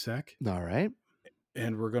John Cusack. All right.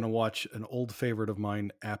 And we're going to watch an old favorite of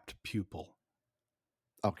mine, Apt Pupil.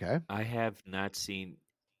 Okay. I have not seen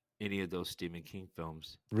any of those Stephen King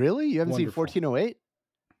films. Really? You haven't Wonderful. seen 1408?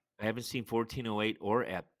 I haven't seen 1408 or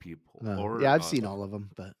Apt Pupil. No. Yeah, I've seen all of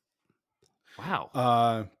them, but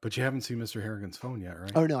wow. But you haven't seen Mr. Harrigan's Phone yet,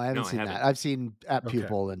 right? Oh no, I haven't seen that. I've seen Apt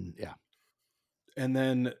Pupil, and yeah. And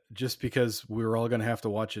then, just because we were all going to have to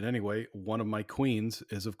watch it anyway, one of my queens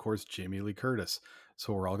is, of course, Jamie Lee Curtis.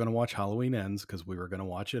 So we're all going to watch Halloween Ends because we were going to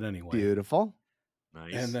watch it anyway. Beautiful.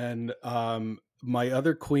 Nice. And then my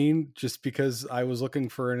other queen, just because I was looking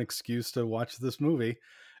for an excuse to watch this movie,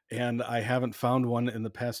 and I haven't found one in the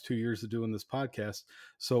past 2 years of doing this podcast.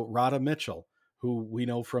 So Radha Mitchell, who we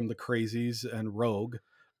know from The Crazies and Rogue,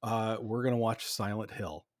 we're going to watch Silent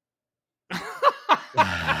Hill.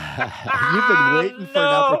 You've been waiting for an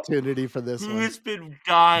opportunity for this one. Who's been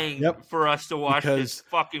dying for us to watch this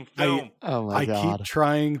fucking film? I keep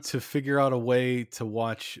trying to figure out a way to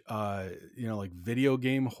watch, like video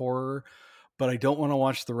game horror, but I don't want to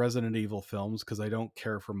watch the Resident Evil films because I don't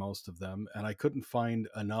care for most of them, and I couldn't find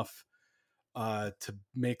enough to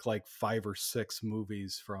make like 5 or 6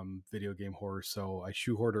 movies from video game horror, so I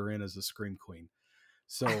shoehorned her in as a Scream Queen.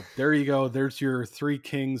 So there you go. There's your 3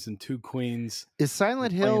 Kings and 2 Queens. Is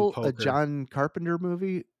Silent Hill a John Carpenter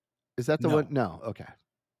movie? Is that the one? No. Okay.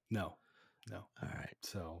 No. No. All right.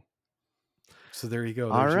 So there you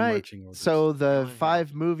go. All There's your right. marching orders. So the Hell in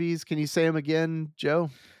 5 movies, can you say them again, Joe?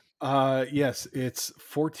 Yes, it's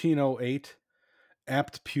 1408,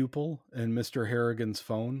 Apt Pupil, and Mr. Harrigan's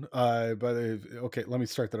Phone. Okay, let me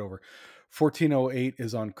start that over. 1408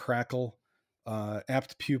 is on Crackle.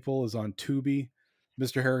 Apt Pupil is on Tubi.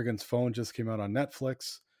 Mr. Harrigan's Phone just came out on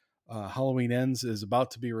Netflix. Halloween Ends is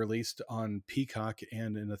about to be released on Peacock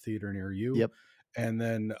and in a theater near you. Yep. And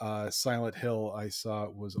then Silent Hill, I saw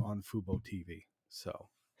it was on Fubo TV. So,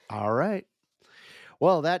 all right.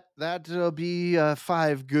 Well, that'll be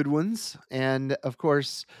 5 good ones, and of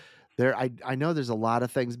course, I know there's a lot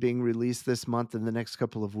of things being released this month in the next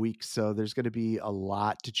couple of weeks, so there's going to be a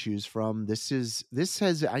lot to choose from.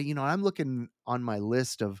 I'm looking on my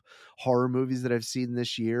list of horror movies that I've seen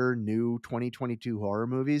this year, new 2022 horror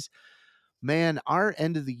movies. Man, our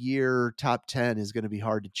end of the year top 10 is going to be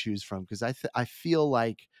hard to choose from because I feel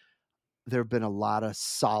like there have been a lot of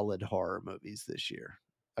solid horror movies this year.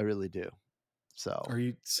 I really do. So, are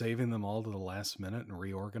you saving them all to the last minute and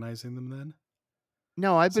reorganizing them then?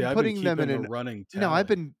 no, I've been I've putting been them in keeping an a running no, I've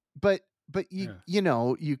tally. been, but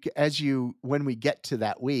when we get to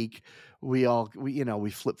that week, we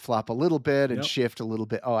flip flop a little bit and Yep. shift a little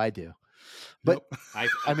bit. Oh, I do. But Yep.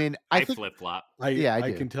 I mean, I think flip flop. I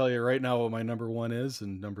do. can tell you right now what my number 1 is,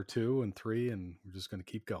 and number 2 and 3, and we're just going to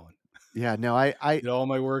keep going. Yeah, no, I Did all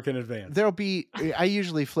my work in advance. I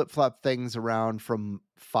usually flip flop things around from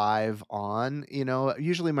 5 on.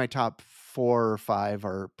 Usually my top 4 or 5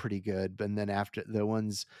 are pretty good, but then after the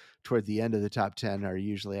ones toward the end of the top 10 are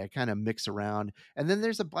usually I kind of mix around, and then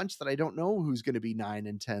there's a bunch that I don't know who's going to be 9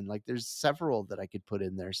 and 10. Like there's several that I could put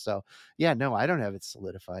in there. So yeah, no, I don't have it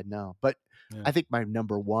solidified. No, but Yeah. I think my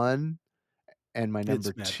number 1 and my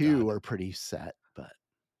number 2 are pretty set, but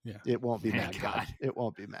yeah, it won't be Mad Mad God. God. It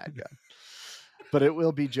won't be Mad God. But it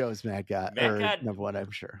will be Joe's Mad God, Mad or God number 1,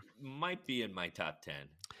 I'm sure. Might be in my top 10.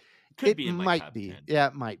 Could be in my top 10. Yeah,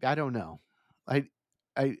 it might be. I don't know. I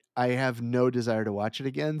have no desire to watch it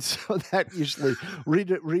again, so that usually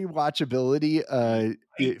rewatchability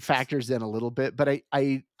it factors in a little bit. But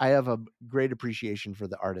I have a great appreciation for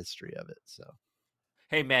the artistry of it. So.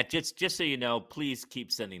 Hey Matt, just so you know, please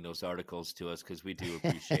keep sending those articles to us because we do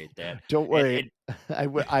appreciate that. Don't worry,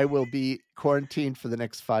 I will be quarantined for the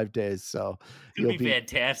next 5 days, so it'll be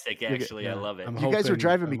fantastic. Actually, I love it. You guys were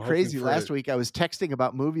driving me crazy last week. I was texting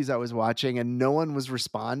about movies I was watching, and no one was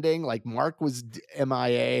responding. Like Mark was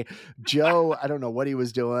MIA, Joe, I don't know what he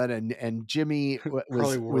was doing, and Jimmy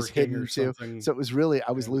was hidden too. So it was really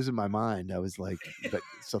I was losing my mind. I was like,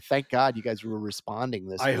 so thank God you guys were responding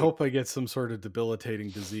this week. I hope I get some sort of debilitating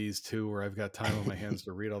disease too, where I've got time on my hands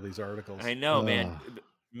to read all these articles. I know, man.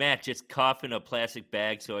 Matt, just cough in a plastic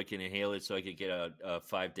bag so I can inhale it, so I can get a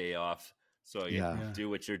 5-day off, so I can do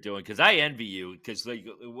what you're doing. Because I envy you. Because like,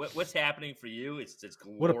 what's happening for you? It's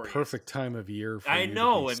glorious. What a perfect time of year for I you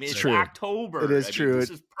know. I mean, it's October. It is true. This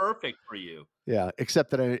is perfect for you. Yeah,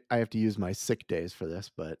 except that I have to use my sick days for this.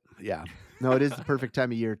 But yeah, no, it is the perfect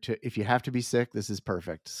time of year if you have to be sick, this is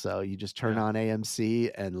perfect. So you just turn on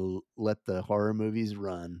AMC and let the horror movies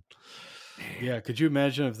run. Yeah, could you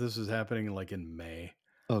imagine if this was happening like in May?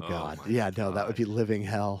 Oh God. Yeah, no, that would be living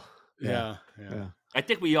hell. Yeah. I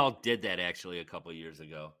think we all did that actually a couple of years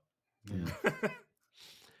ago. Yeah.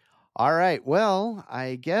 All right. Well,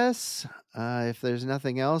 I guess if there's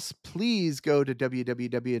nothing else, please go to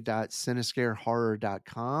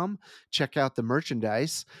www.cinescarehorror.com. Check out the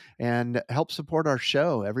merchandise and help support our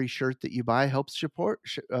show. Every shirt that you buy helps support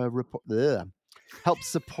helps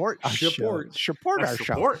support our show. Support our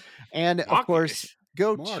show. And of course,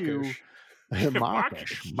 go to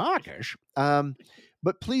Markish.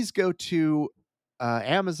 But please go to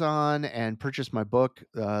Amazon and purchase my book,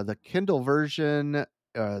 the Kindle version,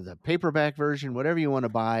 the paperback version, whatever you want to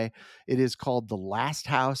buy. It is called The Last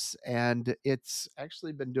House, and it's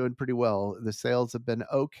actually been doing pretty well. The sales have been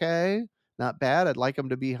okay, not bad. I'd like them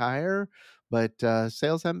to be higher, but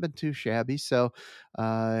sales haven't been too shabby. So,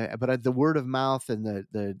 but the word of mouth and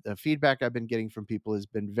the feedback I've been getting from people has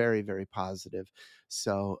been very, very positive.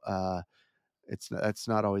 So, that's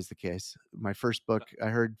not always the case. My first book, I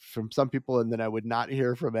heard from some people, and then I would not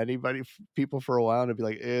hear from people for a while, and I'd be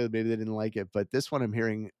like, maybe they didn't like it. But this one, I'm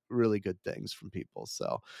hearing really good things from people.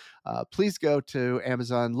 So please go to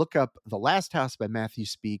Amazon, look up The Last House by Matthew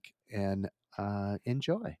Speak, and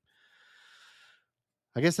enjoy.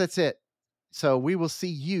 I guess that's it. So we will see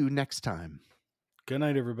you next time. Good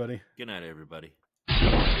night, everybody. Good night, everybody.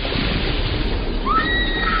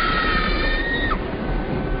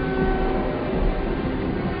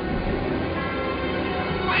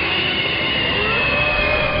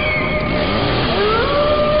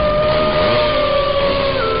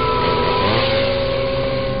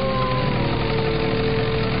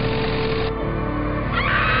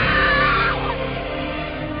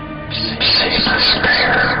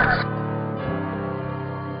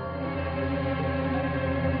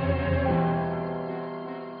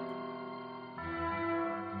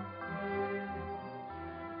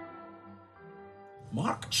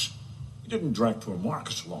 Marcus. You didn't drag poor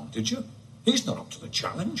Marcus along, did you? He's not up to the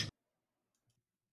challenge.